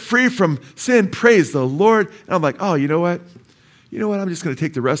 I'm set free from sin, praise the Lord. And I'm like, you know what? I'm just going to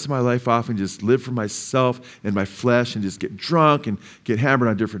take the rest of my life off and just live for myself and my flesh and just get drunk and get hammered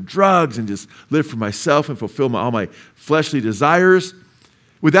on different drugs and just live for myself and fulfill all my fleshly desires.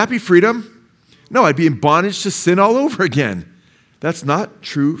 Would that be freedom? No, I'd be in bondage to sin all over again. That's not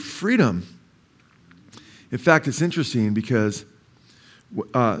true freedom. In fact, it's interesting because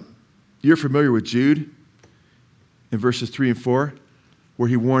you're familiar with Jude in verses 3 and 4, where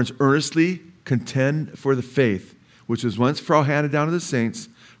he warns earnestly, contend for the faith, which was once for all handed down to the saints,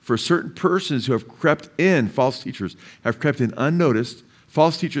 for certain persons who have crept in, false teachers, have crept in unnoticed,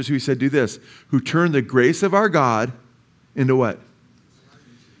 false teachers who, he said, do this, who turn the grace of our God into what?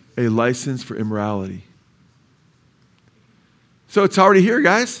 A license for immorality. So it's already here,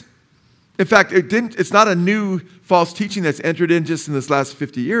 guys. In fact, it's not a new false teaching that's entered in just in this last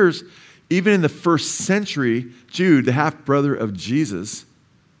 50 years. Even in the first century, Jude, the half-brother of Jesus,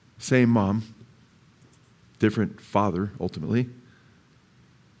 same mom, different father, ultimately,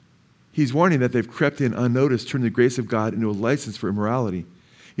 he's warning that they've crept in unnoticed, turned the grace of God into a license for immorality.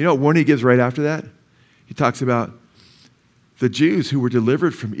 You know what warning he gives right after that? He talks about the Jews who were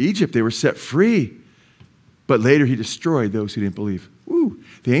delivered from Egypt. They were set free. But later he destroyed those who didn't believe. Woo.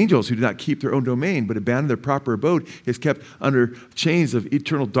 The angels who did not keep their own domain but abandoned their proper abode is kept under chains of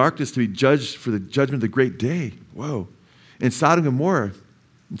eternal darkness to be judged for the judgment of the great day. Whoa. And Sodom and Gomorrah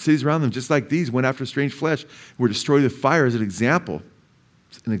and cities around them, just like these, went after strange flesh, were destroyed with fire as an example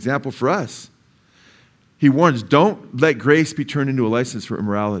for us. He warns, don't let grace be turned into a license for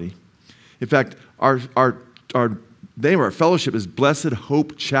immorality. In fact, our name of our fellowship is Blessed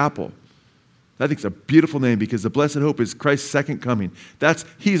Hope Chapel. I think it's a beautiful name because the blessed hope is Christ's second coming.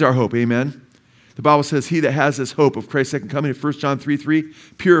 He's our hope, amen? The Bible says he that has this hope of Christ's second coming in 1 John 3:3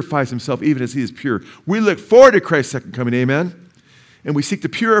 purifies himself even as he is pure. We look forward to Christ's second coming, amen? And we seek to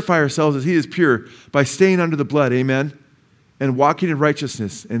purify ourselves as he is pure by staying under the blood, amen? And walking in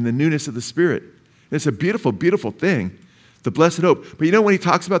righteousness and the newness of the Spirit. And it's a beautiful, beautiful thing. The blessed hope. But you know when he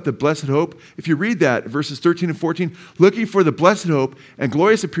talks about the blessed hope, if you read that, verses 13 and 14, looking for the blessed hope and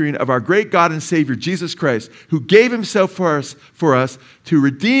glorious appearing of our great God and Savior, Jesus Christ, who gave himself for us to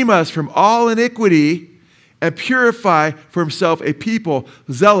redeem us from all iniquity and purify for himself a people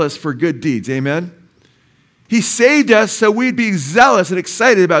zealous for good deeds. Amen? He saved us so we'd be zealous and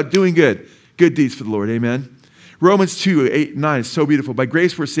excited about doing good deeds for the Lord. Amen? Romans 2:8-9 is so beautiful. By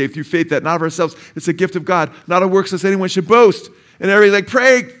grace we're saved through faith, that not of ourselves, it's a gift of God, not of works lest anyone should boast. And everybody's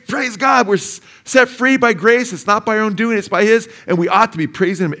like, praise God, we're set free by grace. It's not by our own doing, it's by his. And we ought to be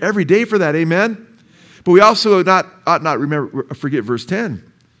praising him every day for that, amen? But we also ought not forget verse 10.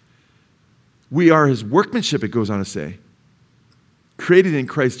 We are his workmanship, it goes on to say, created in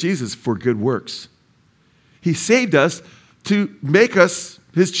Christ Jesus for good works. He saved us to make us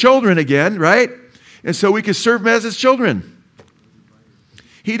his children again, right? And so we can serve him as his children.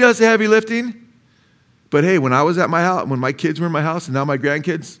 He does the heavy lifting. But hey, when I was at my house, when my kids were in my house, and now my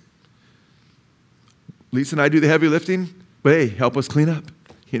grandkids, Lisa and I do the heavy lifting. But hey, help us clean up,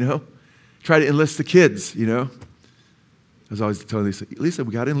 Try to enlist the kids, I was always telling Lisa,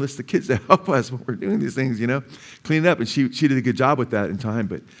 we got to enlist the kids to help us when we're doing these things, Clean it up. And she did a good job with that in time.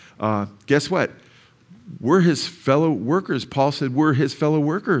 But guess what? We're his fellow workers. Paul said we're his fellow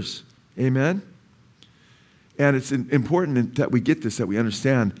workers. Amen? And it's important that we get this, that we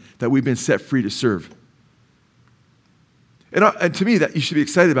understand that we've been set free to serve. And to me, that you should be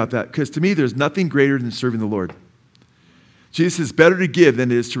excited about that, because to me, there's nothing greater than serving the Lord. Jesus says, better to give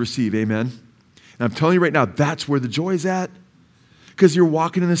than it is to receive, amen? And I'm telling you right now, that's where the joy is at, because you're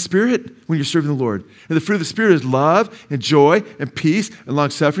walking in the Spirit when you're serving the Lord. And the fruit of the Spirit is love and joy and peace and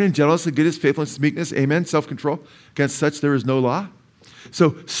long-suffering and gentleness and goodness, faithfulness, meekness, amen, self-control. Against such there is no law.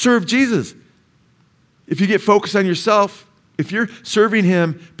 So serve Jesus. If you get focused on yourself, if you're serving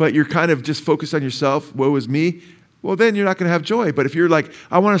him, but you're kind of just focused on yourself, woe is me, well, then you're not going to have joy. But if you're like,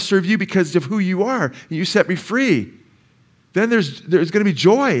 I want to serve you because of who you are, and you set me free, then there's going to be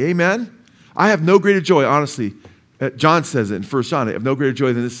joy. Amen? I have no greater joy, honestly. John says it in 1 John. I have no greater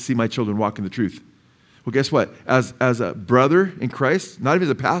joy than this to see my children walk in the truth. Well, guess what? As a brother in Christ, not even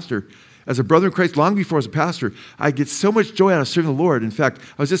as a pastor, as a brother in Christ, long before I was a pastor, I get so much joy out of serving the Lord. In fact,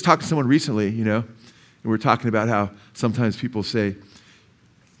 I was just talking to someone recently, and we were talking about how sometimes people say,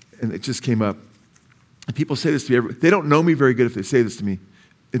 and it just came up, and people say this to me, they don't know me very good if they say this to me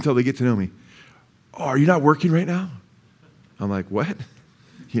until they get to know me. Oh, are you not working right now? I'm like, what?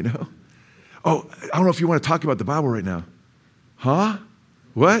 Oh, I don't know if you want to talk about the Bible right now. Huh?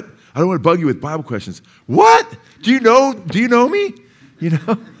 What? I don't want to bug you with Bible questions. What? Do you know me?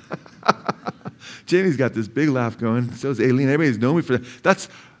 Jamie's got this big laugh going. So is Aileen. Everybody's known me for that.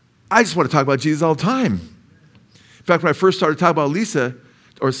 I just want to talk about Jesus all the time. In fact, when I first started talking about Lisa,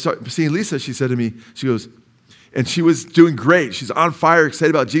 or seeing Lisa, she said to me, she goes, and she was doing great. She's on fire, excited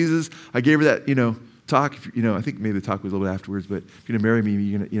about Jesus. I gave her that, talk. I think maybe the talk was a little bit afterwards, but if you're going to marry me,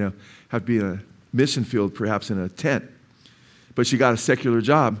 you're going to, have to be in a mission field, perhaps in a tent. But she got a secular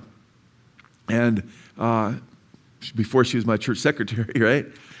job. And before she was my church secretary, right?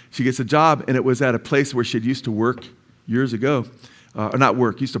 She gets a job, and it was at a place where she had used to work years ago. Or not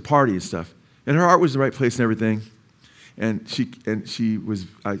work, used to party and stuff. And her heart was in the right place and everything. And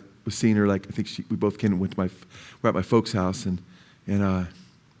I was seeing her, like, I think we both came and went to we're at my folks' house, and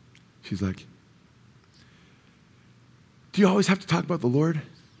she's like, do you always have to talk about the Lord?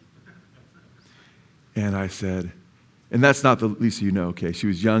 And I said, and that's not the Lisa okay? She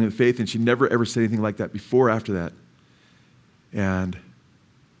was young in faith, and she never ever said anything like that before or after that. And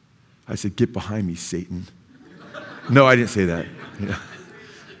I said, get behind me, Satan. No, I didn't say that.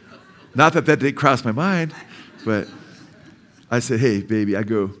 Not that didn't cross my mind, but I said, hey, baby,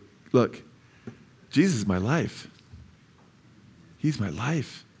 look, Jesus is my life. He's my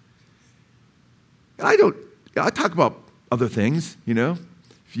life. And I talk about other things,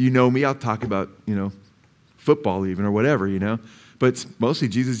 If you know me, I'll talk about, football even or whatever, But it's mostly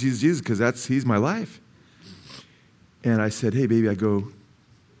Jesus, Jesus, Jesus, because he's my life. And I said, hey, baby,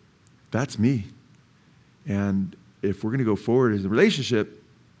 that's me. And if we're going to go forward as a relationship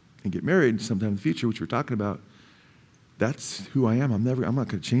and get married sometime in the future, which we're talking about, that's who I am. I'm not going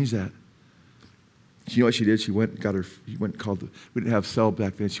to change that. You know what she did? She went and called, we didn't have cell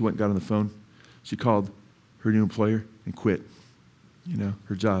back then. She went and got on the phone. She called her new employer and quit,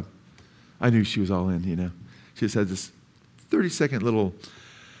 her job. I knew she was all in, She just had this 30-second little,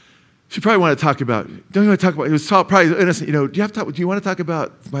 she probably wanted to talk about, don't you want to talk about, it was probably innocent, do you want to talk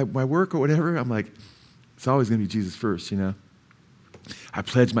about my work or whatever? I'm like, it's always going to be Jesus first, I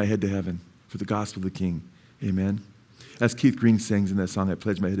pledge my head to heaven for the gospel of the King. Amen. As Keith Green sings in that song, I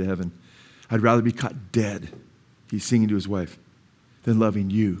pledge my head to heaven. I'd rather be caught dead, he's singing to his wife, than loving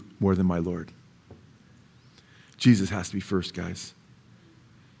you more than my Lord. Jesus has to be first, guys.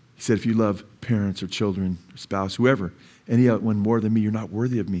 He said, if you love parents or children or spouse, whoever, anyone more than me, you're not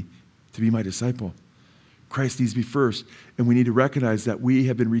worthy of me to be my disciple. Christ needs to be first, and we need to recognize that we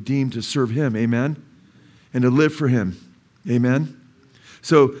have been redeemed to serve him, amen, and to live for him, amen.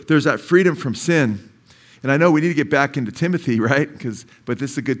 So there's that freedom from sin. And I know we need to get back into Timothy, right? But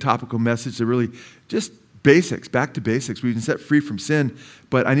this is a good topical message to really just basics, back to basics. We've been set free from sin,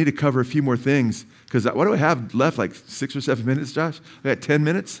 but I need to cover a few more things. Because what do I have left, like 6 or 7 minutes, Josh? I got 10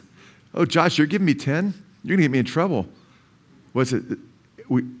 minutes? Oh, Josh, you're giving me 10? You're going to get me in trouble. What's it?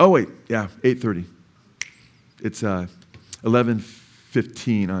 8:30. It's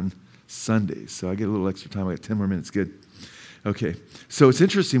 11:15 on Sundays, so I get a little extra time. I got 10 more minutes. Good. Okay, so it's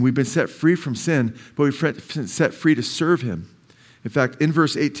interesting. We've been set free from sin, but we've been set free to serve him. In fact, in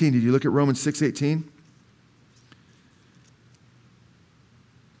verse 18, did you look at Romans 6:18?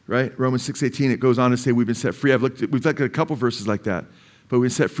 Right? Romans 6:18, it goes on to say we've been set free. We've looked at a couple verses like that, but we've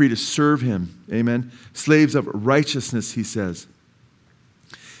been set free to serve him. Amen? Slaves of righteousness, he says.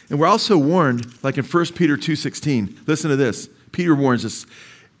 And we're also warned, like in 1 Peter 2:16. Listen to this. Peter warns us.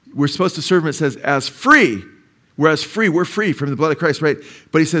 We're supposed to serve him, it says, as free. Whereas we're free from the blood of Christ, right?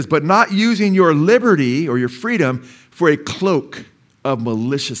 But he says, but not using your liberty or your freedom for a cloak of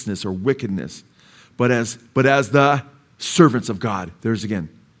maliciousness or wickedness, but as the servants of God. There's again.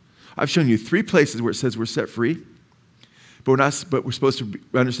 I've shown you 3 places where it says we're set free, but we're supposed to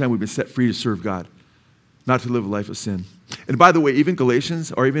understand we've been set free to serve God, not to live a life of sin. And by the way, even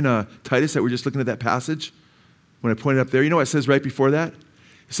Galatians or even Titus that we're just looking at that passage, when I pointed up there, you know what it says right before that?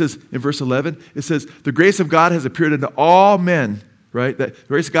 It says in verse 11, it says, the grace of God has appeared unto all men, right? That the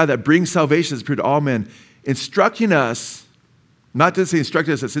grace of God that brings salvation has appeared to all men, instructing us, not to say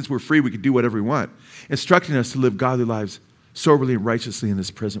instructing us that since we're free, we can do whatever we want, instructing us to live godly lives soberly and righteously in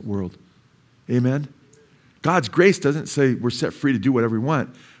this present world. Amen? God's grace doesn't say we're set free to do whatever we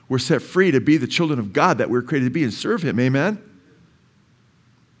want. We're set free to be the children of God that we're created to be and serve him. Amen?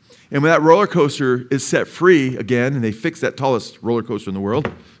 And when that roller coaster is set free again, and they fixed that tallest roller coaster in the world, I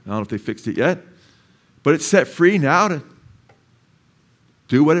don't know if they fixed it yet, but it's set free now to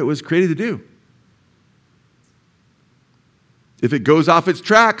do what it was created to do. If it goes off its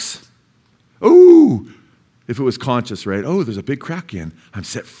tracks, if it was conscious, right? There's a big crack in. I'm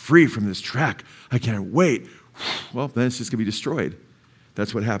set free from this track. I can't wait. Well, then it's just going to be destroyed.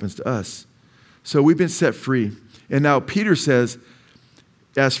 That's what happens to us. So we've been set free. And now Peter says,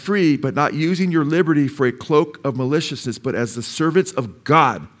 as free, but not using your liberty for a cloak of maliciousness, but as the servants of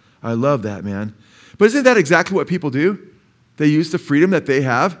God. I love that, man. But isn't that exactly what people do? They use the freedom that they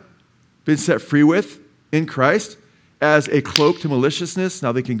have been set free with in Christ as a cloak to maliciousness.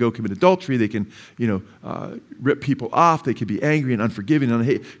 Now they can go commit adultery. They can, rip people off. They can be angry and unforgiving and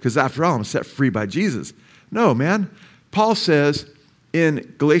hate. Because after all, I'm set free by Jesus. No, man. Paul says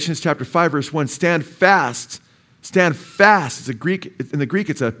in Galatians chapter 5, verse 1, stand fast. Stand fast. In the Greek,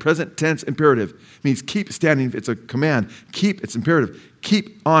 it's a present tense imperative. It means keep standing. It's a command. Keep, it's imperative.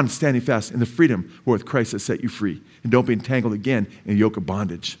 Keep on standing fast in the freedom wherewith Christ has set you free. And don't be entangled again in a yoke of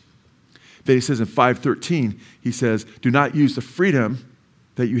bondage. Then he says in 5:13, he says, do not use the freedom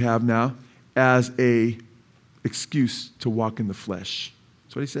that you have now as a excuse to walk in the flesh.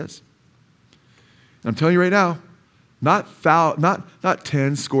 That's what he says. And I'm telling you right now, not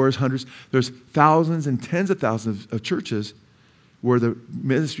tens, scores, hundreds. There's thousands and tens of thousands of churches where the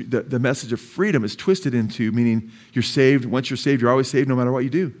message of freedom is twisted into, meaning you're saved. Once you're saved, you're always saved no matter what you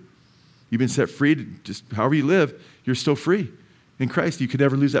do. You've been set free to just however you live, you're still free. In Christ, you could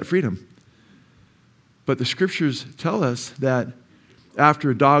never lose that freedom. But the scriptures tell us that after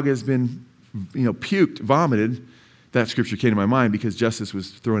a dog has been, puked, vomited, that scripture came to my mind because Justice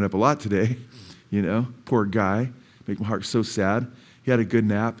was throwing up a lot today. Poor guy. Make my heart so sad. He had a good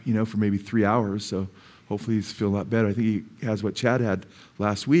nap, for maybe 3 hours. So hopefully he's feeling a lot better. I think he has what Chad had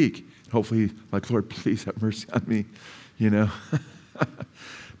last week. Hopefully, like, Lord, please have mercy on me,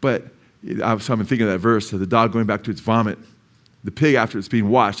 But so I've been thinking of that verse of the dog going back to its vomit. The pig after it's being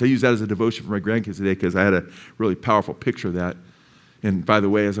washed. I use that as a devotion for my grandkids today because I had a really powerful picture of that. And by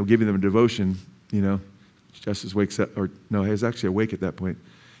the way, as I'm giving them a devotion, Justice wakes up, he was actually awake at that point.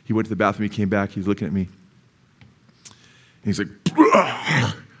 He went to the bathroom, he came back, he's looking at me. And he's like,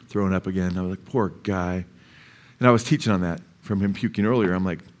 throwing up again. I was like, poor guy. And I was teaching on that from him puking earlier. I'm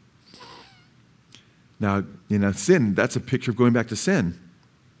like, now, sin, that's a picture of going back to sin.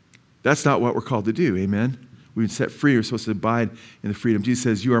 That's not what we're called to do, amen? We've been set free. We're supposed to abide in the freedom. Jesus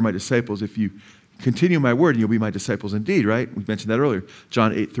says, you are my disciples if you continue my word, and you'll be my disciples indeed, right? We mentioned that earlier,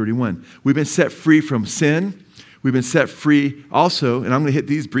 John 8:31. We've been set free from sin. We've been set free also, and I'm going to hit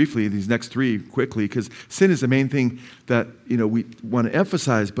these briefly, these next three quickly, because sin is the main thing that we want to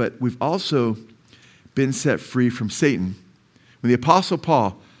emphasize, but we've also been set free from Satan. When the Apostle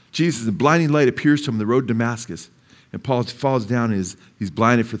Paul, Jesus in blinding light appears to him on the road to Damascus, and Paul falls down and he's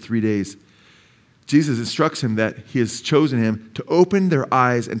blinded for 3 days. Jesus instructs him that he has chosen him to open their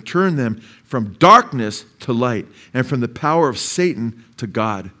eyes and turn them from darkness to light and from the power of Satan to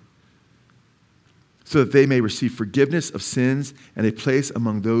God, so that they may receive forgiveness of sins and a place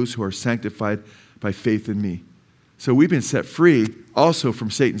among those who are sanctified by faith in me. So we've been set free also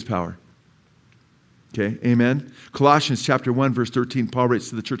from Satan's power. Okay, amen. Colossians chapter 1, verse 13, Paul writes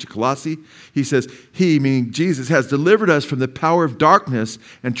to the church of Colossae. He says, he, meaning Jesus, has delivered us from the power of darkness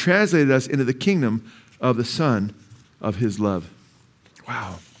and translated us into the kingdom of the Son of his love.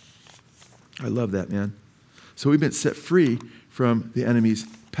 Wow. I love that, man. So we've been set free from the enemy's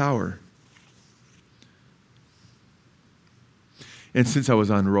power. And since I was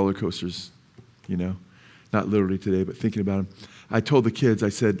on roller coasters, not literally today, but thinking about them, I told the kids, I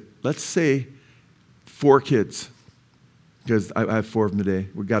said, let's say 4 kids, because I have 4 of them today.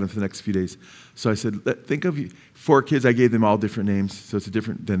 We got them for the next few days. So I said, think of 4 kids. I gave them all different names, so it's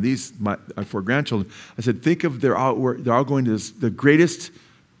different than these, my 4 grandchildren. I said, think of they're all going to the greatest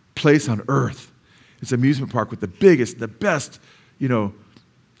place on earth. It's an amusement park with the biggest, the best,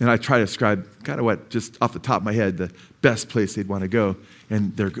 and I try to describe kind of what, just off the top of my head, the best place they'd want to go.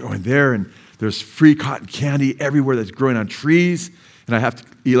 And they're going there, and there's free cotton candy everywhere that's growing on trees. And I have to,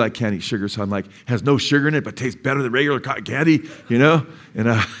 Eli can't eat sugar, so I'm like, has no sugar in it, but tastes better than regular cotton candy,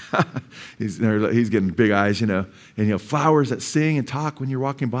 And he's getting big eyes, And, flowers that sing and talk when you're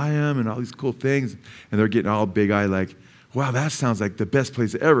walking by them and all these cool things. And they're getting all big eyed like, wow, that sounds like the best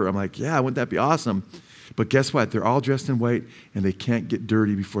place ever. I'm like, yeah, wouldn't that be awesome? But guess what? They're all dressed in white, and they can't get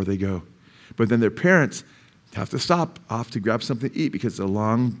dirty before they go. But then their parents have to stop off to grab something to eat because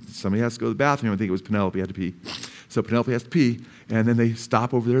somebody has to go to the bathroom. I think it was Penelope had to pee. So Penelope has to pee, and then they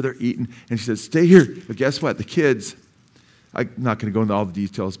stop over there. They're eating, and she says, stay here. But guess what? The kids, I'm not going to go into all the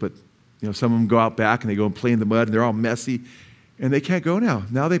details, but some of them go out back and they go and play in the mud and they're all messy and they can't go now.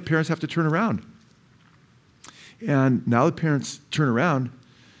 Now the parents have to turn around. And now the parents turn around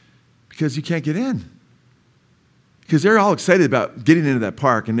because you can't get in. Because they're all excited about getting into that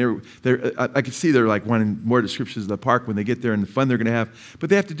park, and I could see they're like wanting more descriptions of the park when they get there and the fun they're going to have. But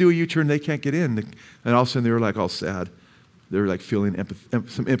they have to do a U-turn; they can't get in, and all of a sudden they were like all sad. They were like feeling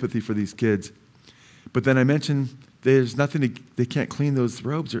some empathy for these kids. But then I mentioned there's nothing they can't clean those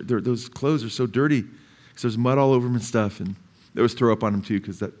robes. Those clothes are so dirty because there's mud all over them and stuff, and there was throw up on them too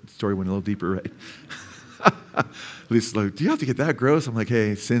because that story went a little deeper, right? Lisa's like, "Do you have to get that gross?" I'm like,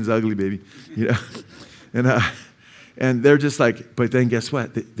 "Hey, sin's ugly, baby," And they're just like, but then guess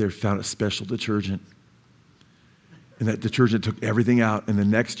what? They found a special detergent. And that detergent took everything out. And the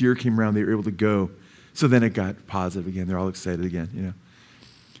next year came around, they were able to go. So then it got positive again. They're all excited again,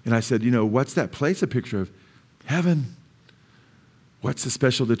 And I said, what's that place a picture of? Heaven. What's the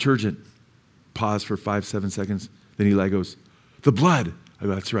special detergent? Pause for 5-7 seconds. Then Eli goes, the blood. I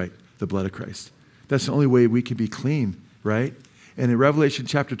go, that's right, the blood of Christ. That's the only way we can be clean, right? And in Revelation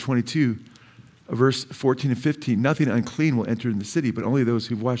chapter 22, verse 14 and 15, nothing unclean will enter in the city, but only those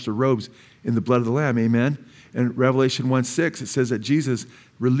who've washed their robes in the blood of the Lamb. Amen? And Revelation 1:6, it says that Jesus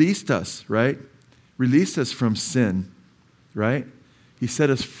released us, right? Released us from sin, right? He set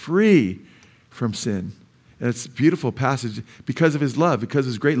us free from sin. And it's a beautiful passage because of his love, because of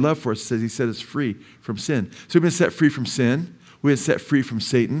his great love for us. It says he set us free from sin. So we've been set free from sin. We've been set free from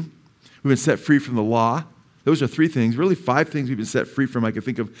Satan. We've been set free from the law. Those are 3 things, really 5 things we've been set free from I can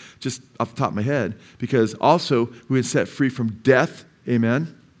think of just off the top of my head. Because also we've been set free from death.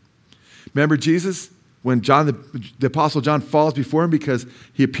 Amen. Remember Jesus, when the Apostle John falls before him because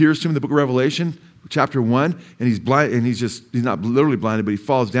he appears to him in the book of Revelation, chapter 1, and he's blind, and he's not literally blinded, but he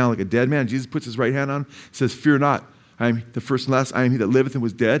falls down like a dead man. Jesus puts his right hand on him, says, fear not, I am the first and last, I am he that liveth and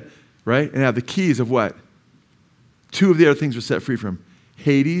was dead, right? And have the keys of what? 2 of the other things we're set free from,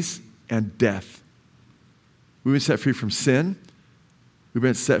 Hades and death. We've been set free from sin. We've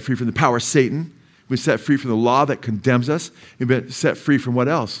been set free from the power of Satan. We've been set free from the law that condemns us. We've been set free from what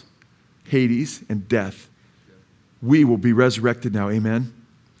else? Hades and death. We will be resurrected now, amen?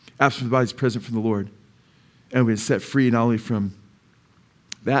 Absent from the body is present from the Lord. And we've been set free not only from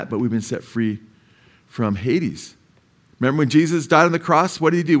that, but we've been set free from Hades. Remember when Jesus died on the cross?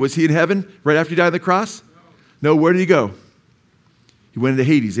 What did he do? Was he in heaven right after he died on the cross? No, where did he go? He went into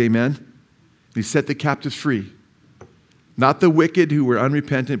Hades, amen? He set the captives free. Not the wicked who were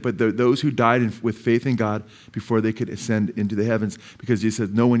unrepentant, but those who died with faith in God before they could ascend into the heavens. Because Jesus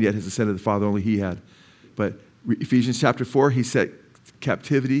said, no one yet has ascended to the Father, only he had. But Ephesians chapter 4, he set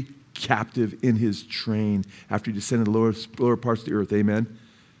captivity captive in his train after he descended to the lower parts of the earth. Amen?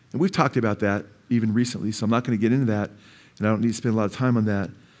 And we've talked about that even recently, so I'm not going to get into that, and I don't need to spend a lot of time on that.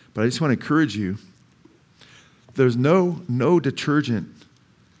 But I just want to encourage you, there's no detergent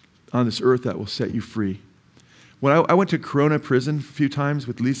on this earth that will set you free. When I went to Corona prison a few times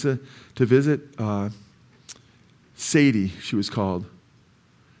with Lisa to visit, Sadie, she was called.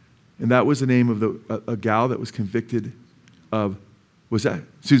 And that was the name of a gal that was convicted of, was that?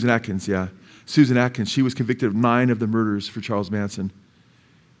 Susan Atkins, yeah. Susan Atkins, she was convicted of 9 of the murders for Charles Manson.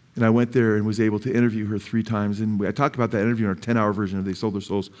 And I went there and was able to interview her 3 times. And I talked about that interview in our 10-hour version of They Sold Their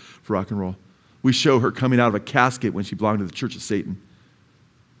Souls for Rock and Roll. We show her coming out of a casket when she belonged to the Church of Satan.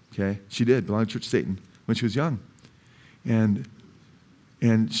 Okay? She did belong to the Church of Satan when she was young. And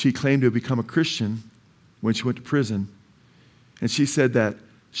she claimed to have become a Christian when she went to prison. And she said that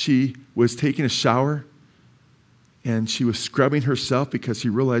she was taking a shower and she was scrubbing herself because she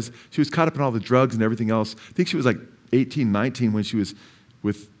realized she was caught up in all the drugs and everything else. I think she was like 18, 19 when she was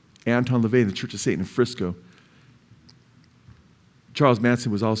with Anton LaVey in the Church of Satan in Frisco. Charles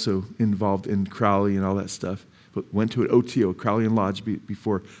Manson was also involved in Crowley and all that stuff, but went to an OTO, Crowley and Lodge,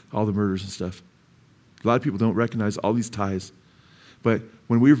 before all the murders and stuff. A lot of people don't recognize all these ties. But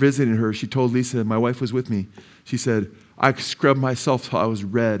when we were visiting her, she told Lisa, my wife was with me, she said, I scrubbed myself till I was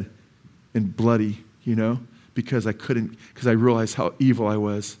red and bloody, because I realized how evil I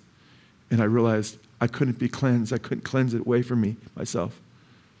was. And I realized I couldn't be cleansed. I couldn't cleanse it away from me, myself.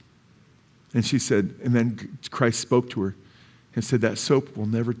 And she said, and then Christ spoke to her and said, that soap will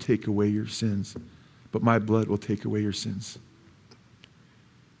never take away your sins, but my blood will take away your sins.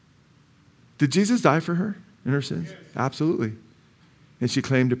 Did Jesus die for her in her sins? Yes. Absolutely. And she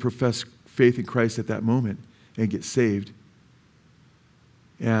claimed to profess faith in Christ at that moment and get saved.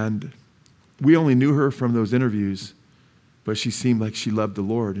 And we only knew her from those interviews, but she seemed like she loved the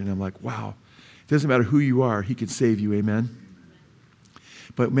Lord. And I'm like, wow, it doesn't matter who you are, he can save you, amen?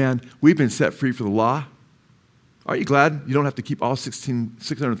 But man, we've been set free from the law. Aren't you glad you don't have to keep all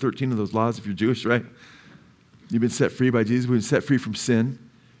 613 of those laws if you're Jewish, right? You've been set free by Jesus. We've been set free from sin,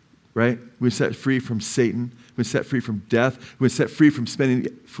 right? We've been set free from Satan. We've been set free from death. We've been set free from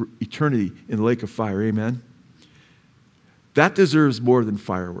spending for eternity in the lake of fire. Amen? That deserves more than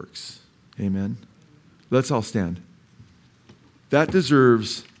fireworks. Amen? Let's all stand. That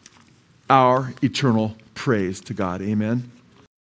deserves our eternal praise to God. Amen?